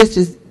to suggest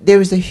is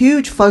there is a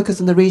huge focus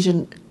in the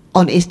region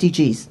on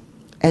SDGs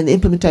and the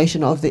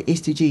implementation of the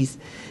SDGs.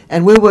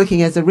 And we're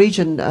working as a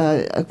region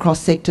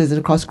across sectors and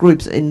across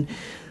groups in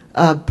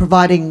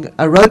providing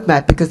a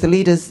roadmap, because the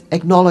leaders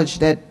acknowledge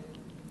that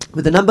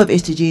with the number of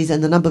SDGs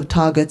and the number of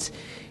targets,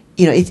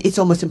 it's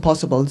almost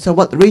impossible. And so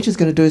what the region is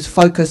going to do is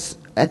focus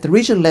at the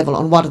regional level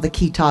on what are the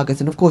key targets.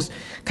 And of course,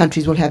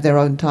 countries will have their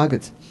own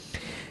targets.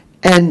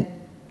 And,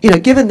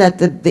 given that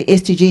the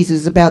SDGs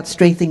is about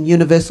strengthening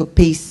universal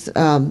peace,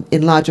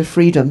 enlarger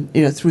freedom,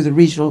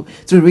 through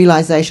through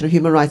realization of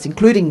human rights,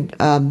 including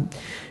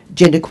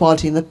gender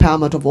equality and the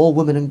empowerment of all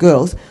women and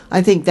girls,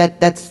 I think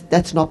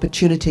that's an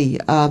opportunity.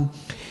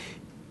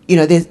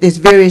 There's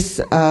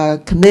various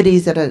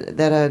committees that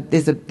are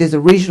there's a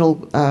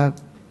regional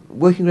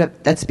working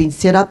group that's been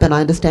set up, and I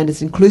understand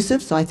it's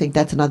inclusive, so I think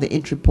that's another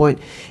entry point.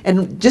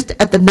 And just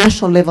at the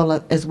national level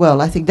as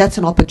well, I think that's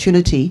an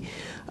opportunity,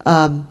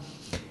 to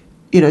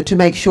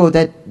make sure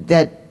that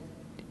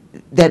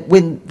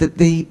when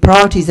the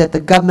priorities that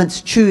the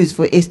governments choose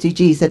for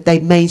SDGs, that they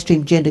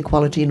mainstream gender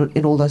equality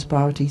in all those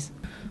priorities.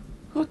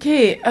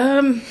 Okay,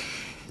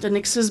 the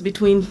nexus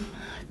between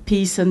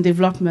peace and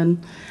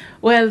development.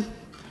 Well,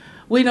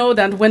 we know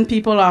that when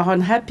people are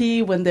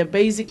unhappy, when their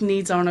basic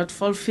needs are not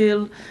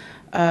fulfilled,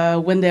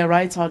 when their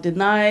rights are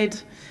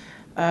denied,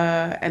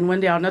 and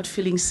when they are not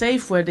feeling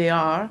safe where they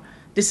are,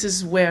 this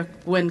is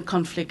when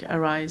conflict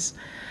arises.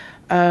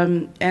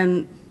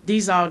 And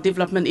these are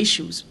development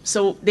issues.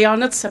 So they are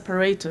not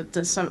separated.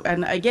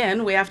 And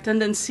again, we have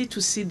tendency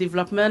to see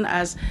development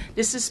as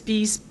this is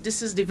peace,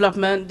 this is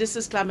development, this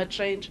is climate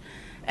change.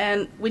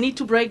 And we need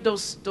to break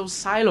those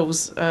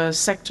silos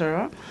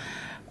sector.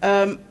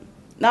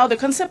 Now, the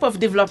concept of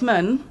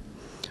development,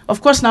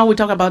 of course, now we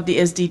talk about the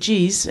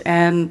SDGs,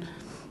 and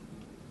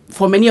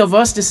for many of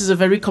us, this is a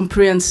very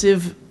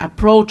comprehensive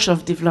approach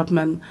of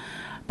development.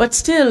 But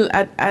still,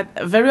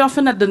 very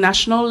often at the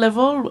national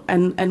level,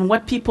 and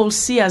what people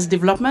see as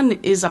development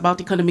is about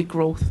economic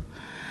growth.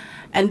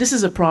 And this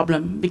is a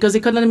problem, because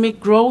economic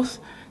growth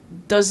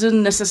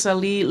doesn't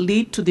necessarily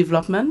lead to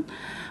development.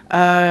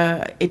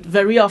 It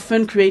very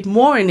often creates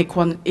more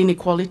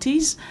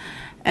inequalities,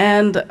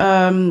 and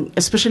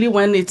especially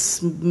when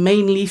it's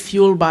mainly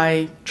fueled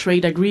by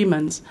trade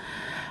agreements.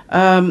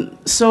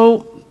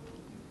 So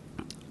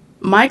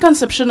my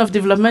conception of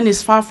development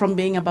is far from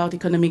being about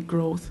economic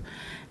growth.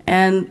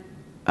 And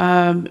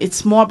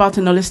it's more about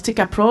an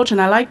holistic approach,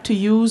 and I like to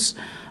use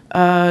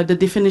the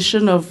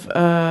definition of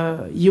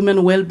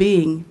human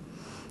well-being.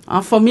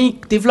 For me,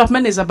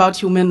 development is about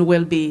human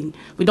well-being.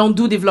 We don't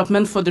do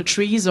development for the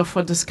trees or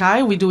for the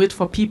sky, we do it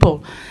for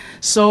people.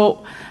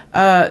 So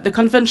the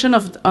Convention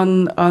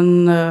on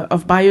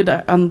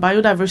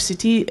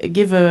Biodiversity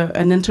give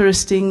an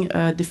interesting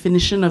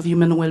definition of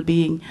human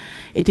well-being.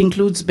 It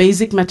includes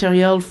basic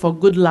material for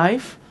good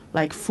life,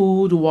 like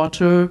food,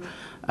 water,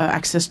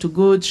 access to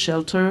goods,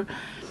 shelter.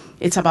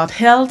 It's about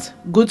health,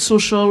 good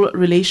social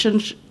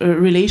relations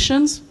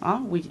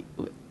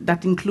that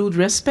include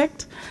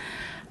respect,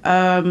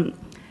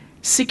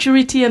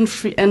 security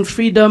and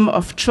freedom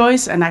of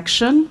choice and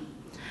action.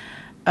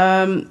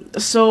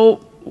 So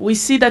we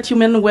see that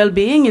human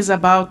well-being is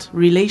about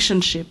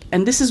relationship,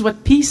 and this is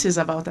what peace is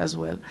about as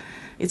well.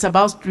 It's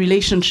about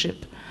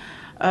relationship.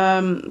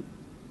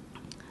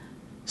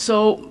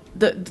 So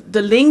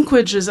the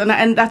linkages,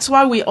 and that's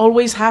why we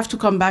always have to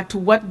come back to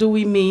what do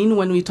we mean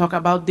when we talk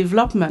about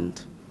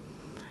development.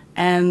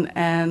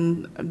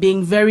 and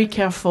being very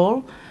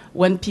careful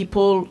when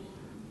people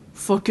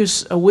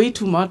focus way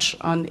too much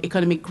on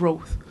economic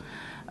growth.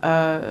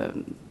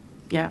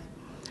 Yeah.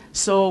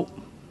 So,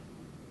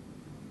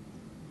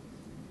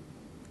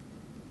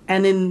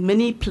 and in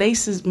many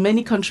places,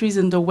 many countries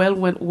in the world,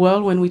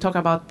 when we talk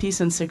about peace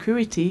and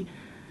security,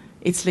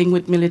 it's linked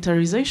with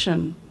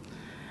militarization.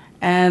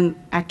 And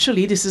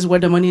actually, this is where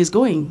the money is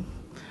going.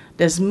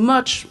 There's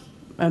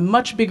a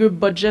much bigger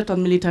budget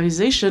on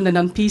militarization than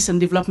on peace and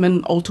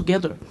development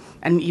altogether,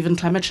 and even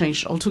climate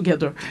change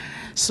altogether.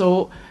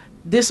 So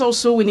this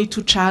also, we need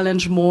to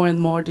challenge more and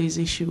more these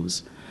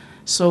issues.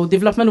 So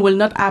development will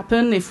not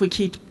happen if we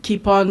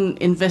keep on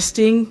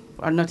investing,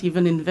 or not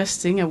even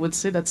investing. I would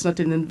say that's not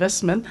an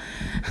investment,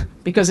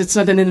 because it's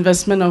not an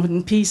investment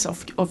in peace,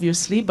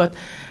 obviously. But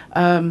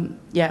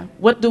yeah,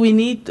 what do we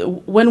need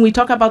when we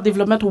talk about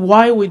development?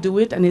 Why we do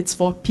it, and it's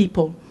for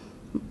people.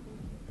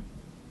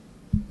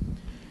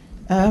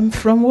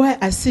 From where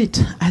I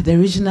sit at the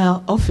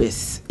regional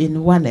office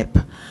in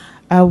WANEP,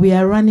 we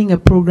are running a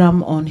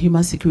program on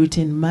human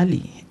security in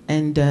Mali,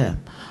 and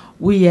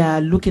we are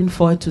looking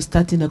forward to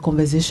starting a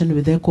conversation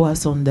with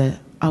ECOWAS on the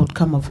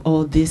outcome of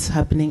all this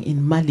happening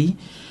in Mali,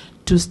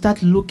 to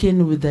start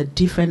looking with a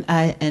different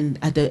eye, and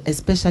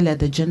especially at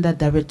the Gender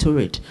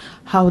Directorate,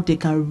 how they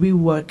can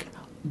rework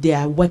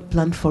their work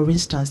plan, for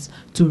instance,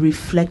 to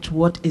reflect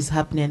what is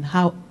happening,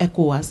 how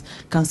ECOWAS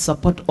can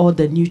support all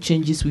the new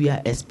changes we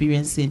are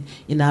experiencing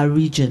in our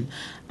region.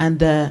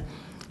 And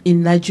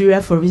in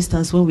Nigeria, for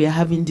instance, when we are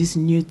having this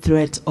new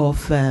threat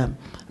of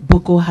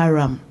Boko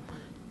Haram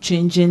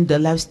changing the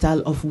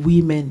lifestyle of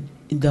women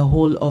in the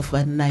whole of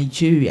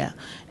Nigeria,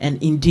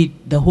 and indeed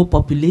the whole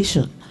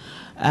population,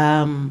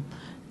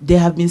 they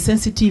have been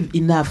sensitive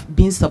enough,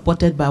 being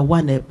supported by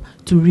WANEP,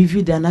 to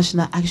review their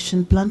national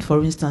action plan,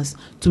 for instance,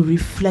 to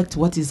reflect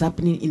what is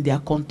happening in their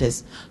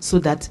context, so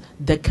that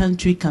the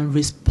country can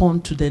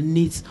respond to the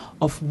needs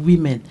of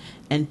women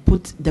and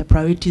put the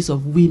priorities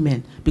of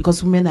women,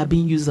 because women are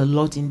being used a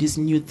lot in this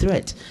new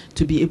threat,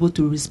 to be able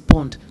to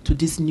respond to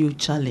this new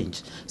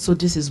challenge. So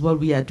this is what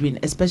we are doing,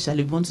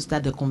 especially we want to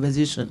start the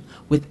conversation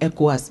with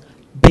ECOWAS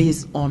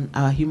based on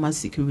our human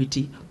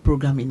security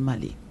program in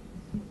Mali.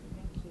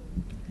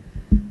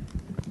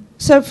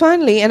 So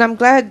finally, and I'm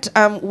glad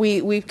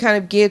we've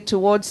kind of geared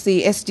towards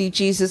the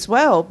SDGs as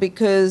well,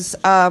 because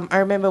I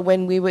remember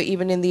when we were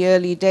even in the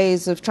early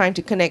days of trying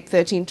to connect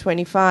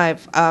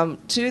 1325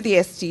 to the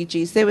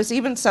SDGs, there was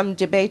even some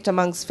debate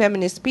amongst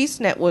feminist peace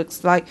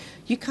networks, like,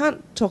 you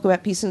can't talk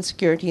about peace and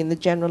security in the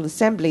General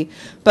Assembly.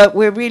 But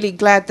we're really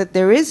glad that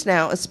there is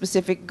now a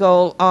specific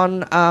goal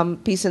on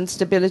peace and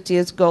stability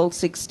as Goal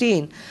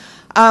 16.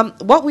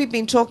 What we've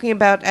been talking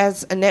about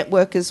as a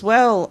network as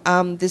well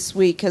this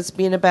week has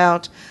been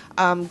about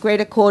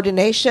greater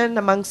coordination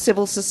among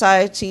civil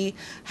society.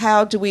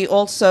 How do we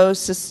also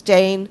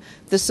sustain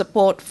the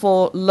support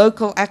for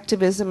local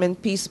activism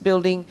and peace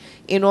building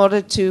in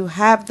order to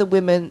have the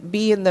women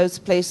be in those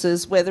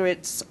places, whether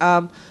it's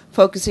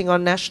focusing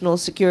on national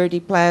security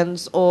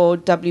plans or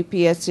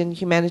WPS in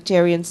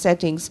humanitarian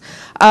settings.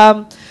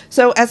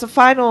 So as a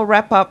final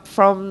wrap-up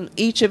from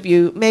each of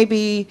you,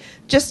 maybe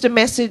just a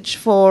message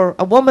for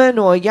a woman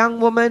or a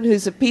young woman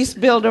who's a peace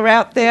builder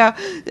out there.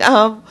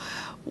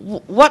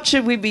 What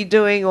should we be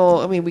doing?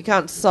 Or, I mean, we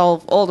can't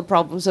solve all the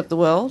problems of the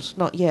world,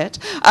 not yet.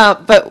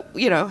 But,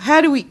 you know,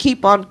 how do we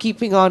keep on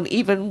keeping on,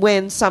 even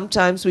when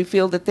sometimes we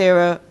feel that there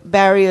are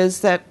barriers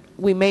that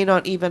we may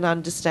not even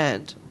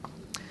understand?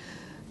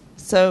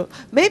 So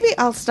maybe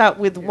I'll start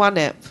with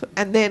WANEP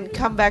and then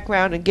come back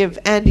around and give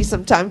Andy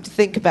some time to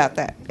think about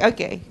that.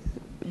 Okay,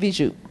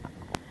 Viju.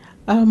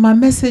 My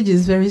message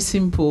is very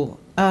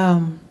simple.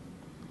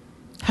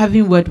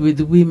 Having worked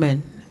with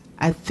women,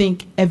 I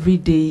think every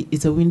day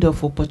is a window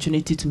of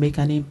opportunity to make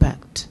an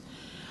impact.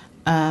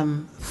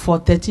 For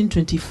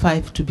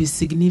 1325 to be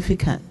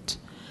significant,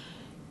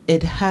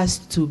 it has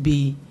to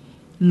be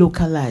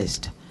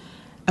localized.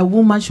 A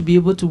woman should be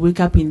able to wake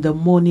up in the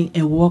morning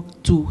and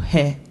walk to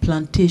her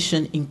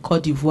plantation in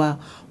Côte d'Ivoire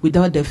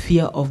without the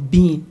fear of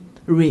being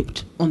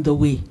raped on the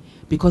way,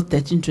 because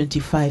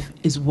 1325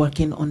 is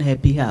working on her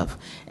behalf.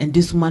 And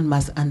this woman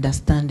must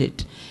understand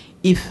it.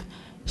 If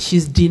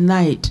she's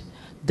denied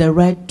the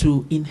right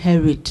to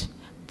inherit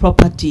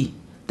property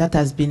that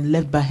has been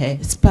left by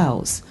her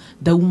spouse,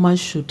 the woman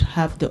should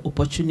have the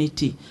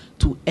opportunity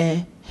to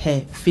air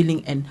her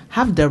feeling and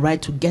have the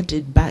right to get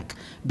it back,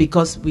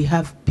 because we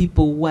have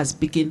people who are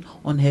speaking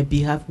on her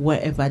behalf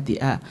wherever they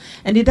are.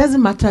 And it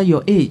doesn't matter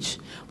your age.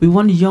 We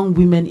want young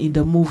women in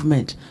the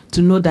movement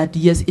to know that,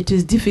 yes, it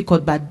is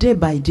difficult, but day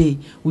by day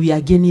we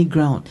are gaining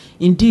ground.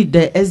 Indeed,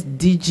 the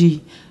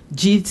SDG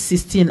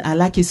G16, I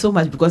like it so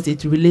much because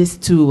it relates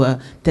to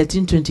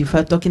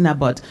 1325, talking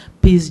about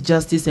peace,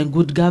 justice, and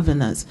good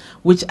governance,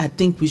 which I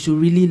think we should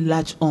really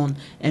latch on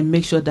and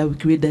make sure that we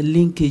create the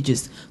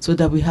linkages so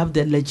that we have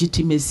the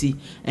legitimacy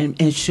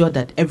and ensure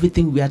that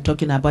everything we are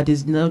talking about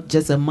is not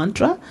just a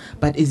mantra,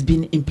 but is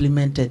being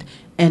implemented.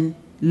 And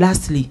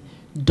lastly,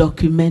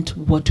 document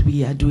what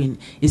we are doing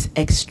is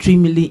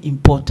extremely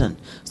important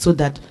so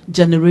that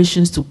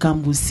generations to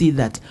come will see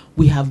that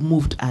we have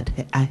moved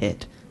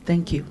ahead.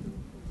 Thank you.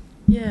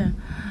 Yeah.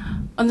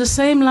 On the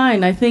same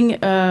line, I think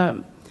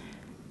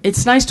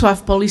it's nice to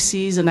have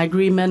policies and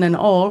agreement and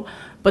all,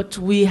 but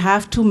we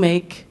have to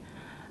make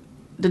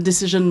the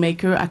decision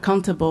maker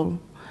accountable.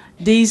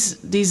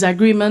 These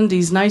agreements,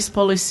 these nice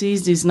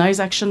policies, these nice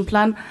action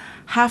plan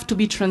have to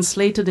be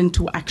translated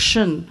into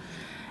action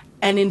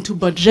and into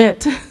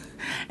budget.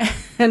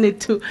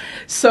 And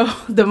so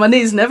the money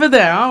is never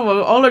there. Huh?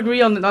 We'll all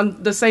agree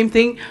on the same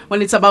thing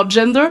when it's about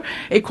gender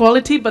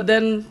equality, but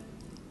then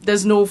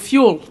there's no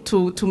fuel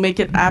to make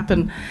it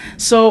happen.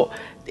 So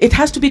it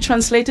has to be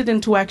translated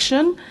into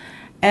action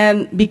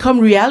and become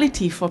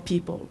reality for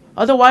people.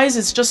 Otherwise,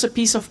 it's just a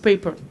piece of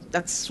paper.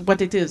 That's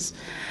what it is.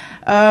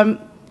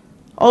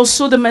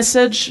 Also, the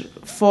message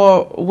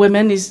for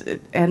women is,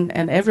 and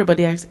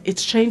everybody else,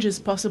 it's change is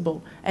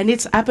possible, and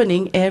it's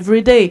happening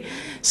every day.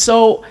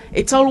 So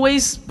it's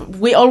always,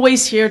 we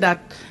always hear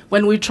that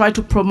when we try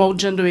to promote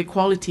gender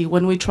equality,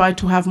 when we try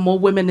to have more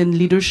women in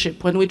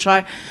leadership, when we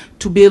try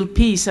to build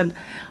peace, and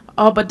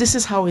but this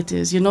is how it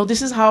is. You know,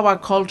 this is how our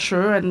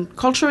culture, and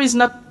culture is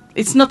not,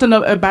 it's not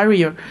a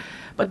barrier,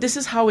 but this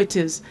is how it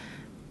is.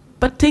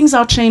 But things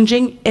are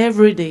changing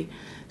every day.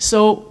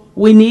 So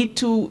we need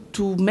to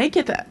make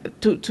it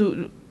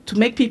to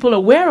make people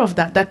aware of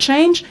that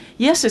change.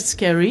 Yes, it's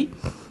scary.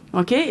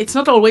 Okay, it's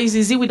not always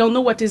easy. We don't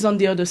know what is on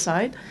the other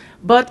side,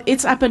 but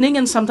it's happening,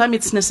 and sometimes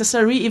it's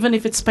necessary, even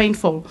if it's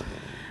painful.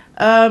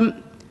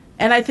 And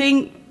I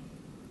think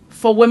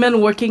for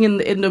women working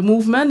in the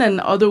movement and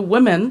other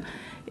women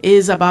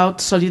is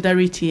about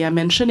solidarity. I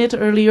mentioned it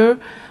earlier,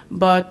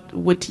 but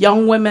with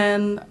young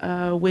women,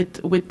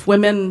 with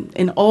women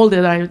in all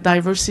their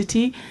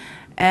diversity,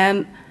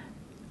 and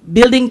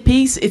building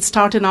peace, it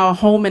starts in our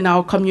home and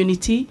our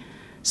community.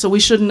 So we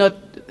should not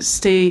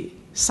stay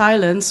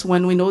silent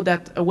when we know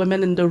that a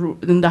woman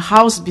in the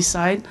house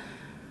beside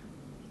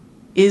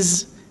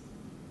is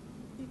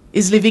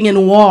living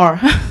in war.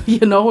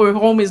 You know, her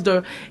home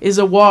is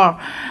a war.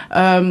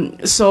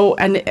 So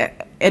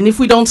and if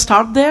we don't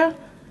start there,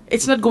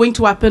 it's not going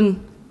to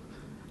happen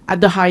at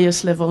the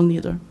highest level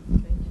neither.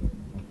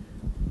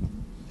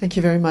 Thank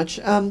you very much.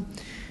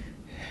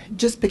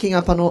 Just picking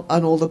up on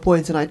all the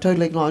points, and I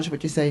totally acknowledge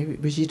what you say,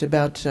 Brigitte,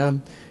 about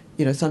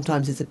you know,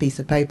 sometimes it's a piece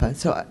of paper.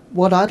 So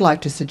what I'd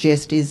like to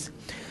suggest is,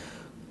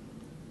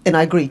 and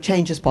I agree,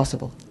 change is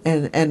possible,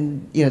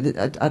 and you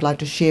know, I'd like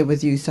to share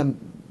with you some,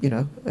 you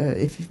know,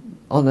 if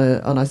on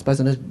I suppose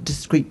on a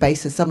discrete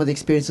basis, some of the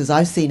experiences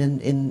I've seen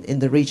in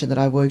the region that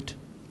I worked.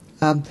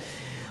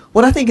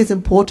 What I think is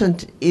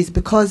important is,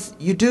 because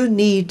you do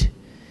need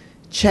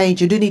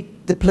change, you do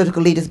need the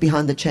political leaders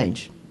behind the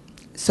change.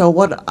 So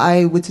what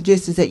I would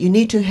suggest is that you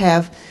need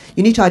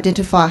to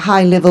identify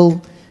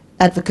high-level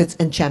advocates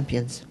and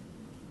champions.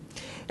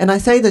 And I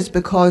say this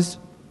because,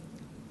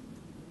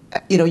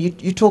 you know,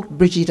 you talked,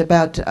 Brigitte,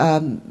 about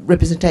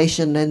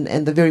representation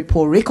and the very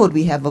poor record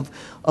we have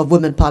of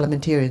women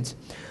parliamentarians.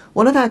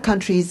 One of our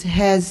countries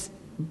has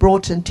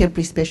brought in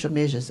temporary special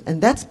measures,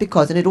 and that's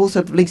because, and it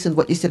also links in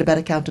what you said about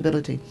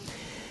accountability,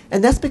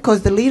 and that's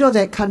because the leader of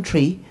that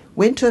country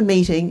went to a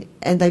meeting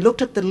and they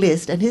looked at the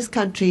list, and his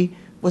country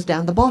was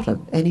down the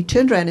bottom, and he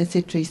turned around and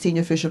said to his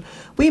senior official,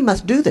 "We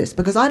must do this,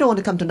 because I don't want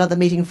to come to another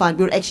meeting and find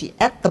we're actually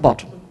at the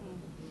bottom."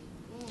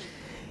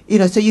 You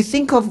know, so you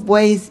think of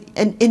ways,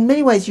 and in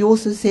many ways you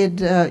also said,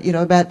 you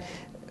know, about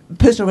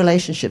personal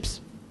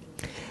relationships.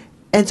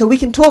 And so we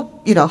can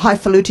talk, you know,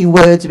 highfalutin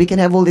words, we can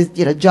have all this,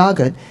 you know,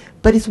 jargon,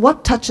 but it's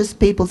what touches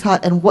people's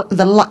heart, and what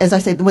as I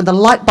said, when the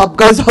light bulb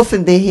goes off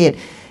in their head.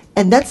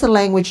 And that's the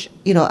language,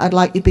 you know, I'd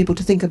like you people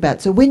to think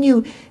about. So when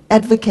you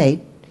advocate,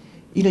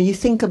 you know, you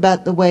think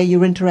about the way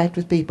you interact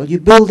with people. You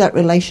build that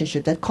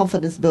relationship, that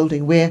confidence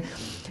building, where,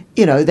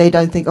 you know, they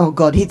don't think, "Oh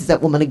God, here's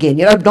that woman again,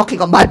 you know,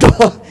 knocking on my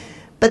door."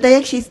 But they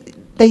actually,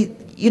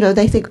 you know,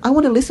 they think, "I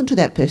want to listen to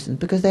that person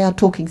because they are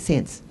talking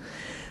sense."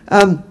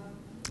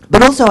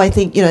 But also, I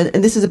think, you know,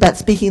 and this is about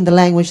speaking the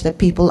language that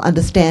people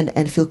understand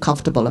and feel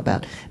comfortable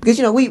about. Because,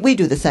 you know, we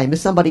do the same. If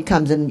somebody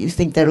comes and you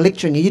think they're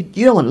lecturing you,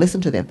 you don't want to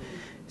listen to them.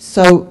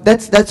 So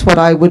that's what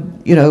I would,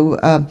 you know,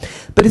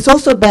 but it's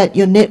also about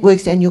your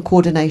networks and your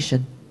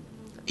coordination.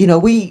 You know,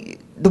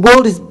 the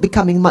world is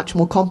becoming much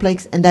more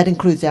complex, and that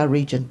includes our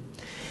region.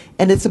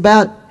 And it's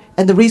about,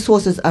 and the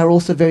resources are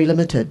also very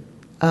limited.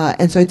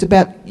 And so it's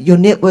about your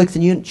networks,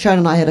 and Sharon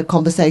and I had a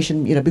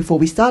conversation, you know, before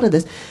we started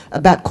this,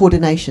 about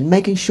coordination,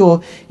 making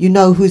sure you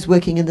know who's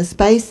working in the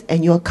space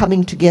and you're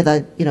coming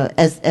together, you know,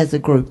 as a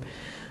group.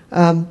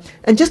 And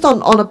just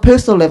on a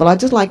personal level, I'd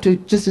just like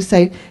to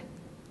say,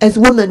 as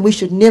women, we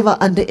should never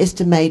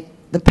underestimate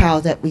the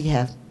power that we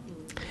have.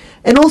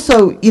 And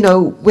also, you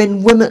know,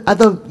 when women,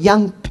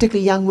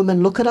 particularly young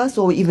women, look at us,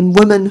 or even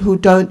women who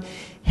don't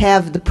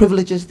have the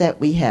privileges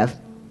that we have.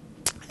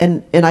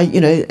 And I,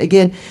 you know,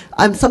 again,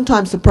 I'm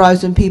sometimes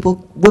surprised when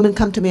women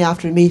come to me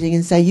after a meeting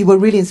and say, "You were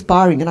really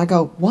inspiring." And I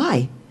go,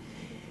 "Why?"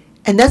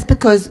 And that's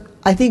because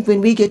I think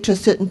when we get to a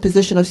certain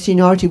position of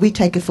seniority, we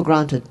take it for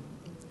granted.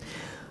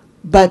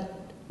 But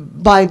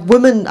by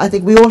women, I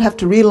think we all have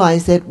to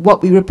realize that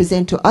what we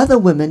represent to other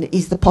women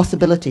is the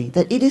possibility,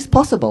 that it is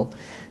possible,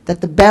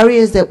 that the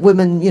barriers that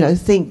women,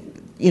 think,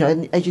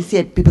 and as you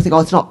said, people think, oh,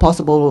 it's not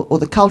possible, or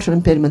the cultural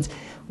impediments,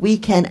 we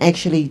can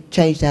actually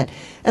change that.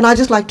 And I'd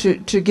just like to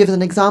give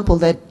an example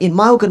that in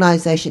my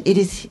organization, it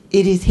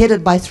is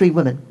headed by 3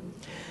 women.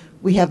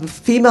 We have a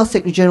female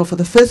Secretary General for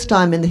the first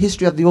time in the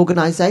history of the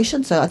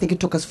organization, so I think it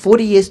took us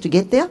 40 years to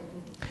get there.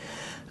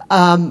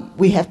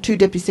 We have 2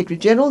 Deputy Secretary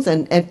Generals,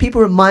 and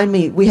people remind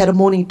me, we had a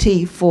morning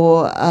tea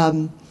for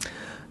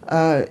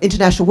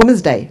International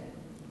Women's Day,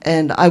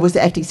 and I was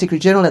the Acting Secretary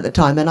General at the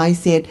time, and I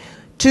said,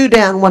 2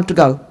 down, 1 to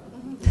go.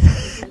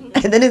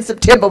 And then in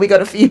September we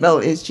got a female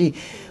SG.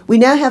 We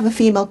now have a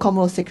female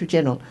Commonwealth Secretary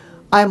General.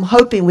 I'm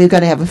hoping we're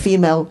going to have a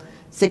female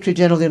Secretary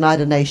General of the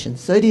United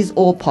Nations. So it is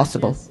all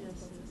possible.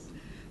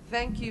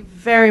 Thank you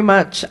very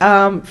much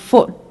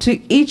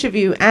to each of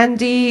you,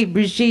 Andy,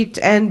 Brigitte,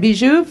 and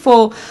Bijou,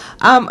 for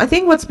I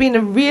think what's been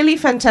a really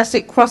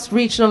fantastic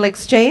cross-regional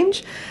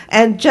exchange.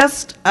 And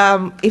just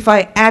if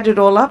I add it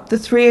all up, the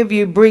 3 of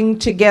you bring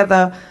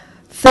together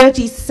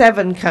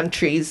 37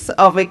 countries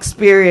of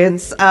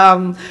experience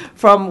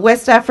from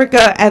West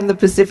Africa and the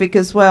Pacific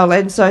as well.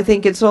 And so I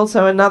think it's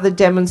also another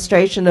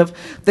demonstration of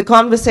the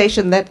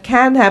conversation that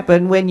can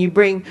happen when you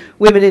bring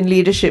women in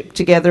leadership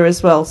together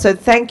as well. So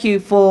thank you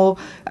for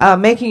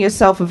making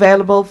yourself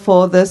available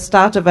for the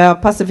start of our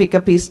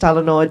Pasifika Peace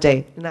Talanoa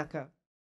Day. Naka.